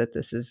into, that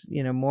this is,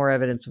 more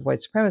evidence of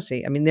white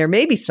supremacy. I mean, there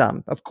may be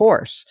some, of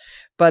course,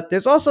 but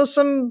there's also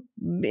some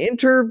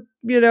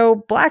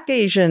Black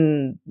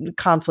Asian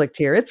conflict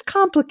here. It's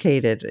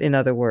complicated, in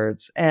other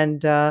words.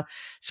 And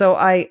so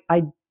I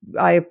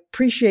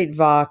appreciate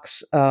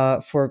Vox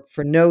for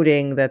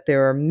noting that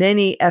there are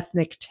many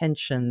ethnic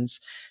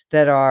tensions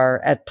that are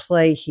at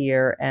play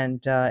here,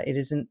 and it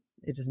isn't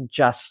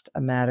just a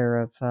matter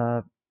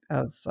of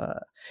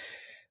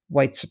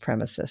white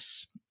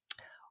supremacists.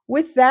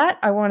 With that,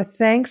 I want to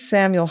thank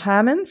Samuel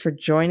Hammond for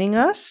joining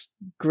us.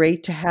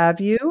 Great to have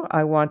you.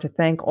 I want to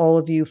thank all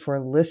of you for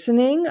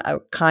listening.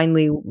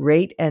 Kindly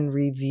rate and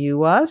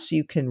review us.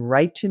 You can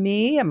write to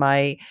me.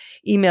 My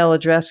email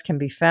address can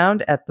be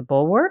found at the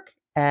Bulwark.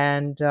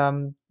 And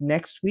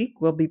next week,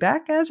 we'll be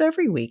back as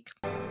every week.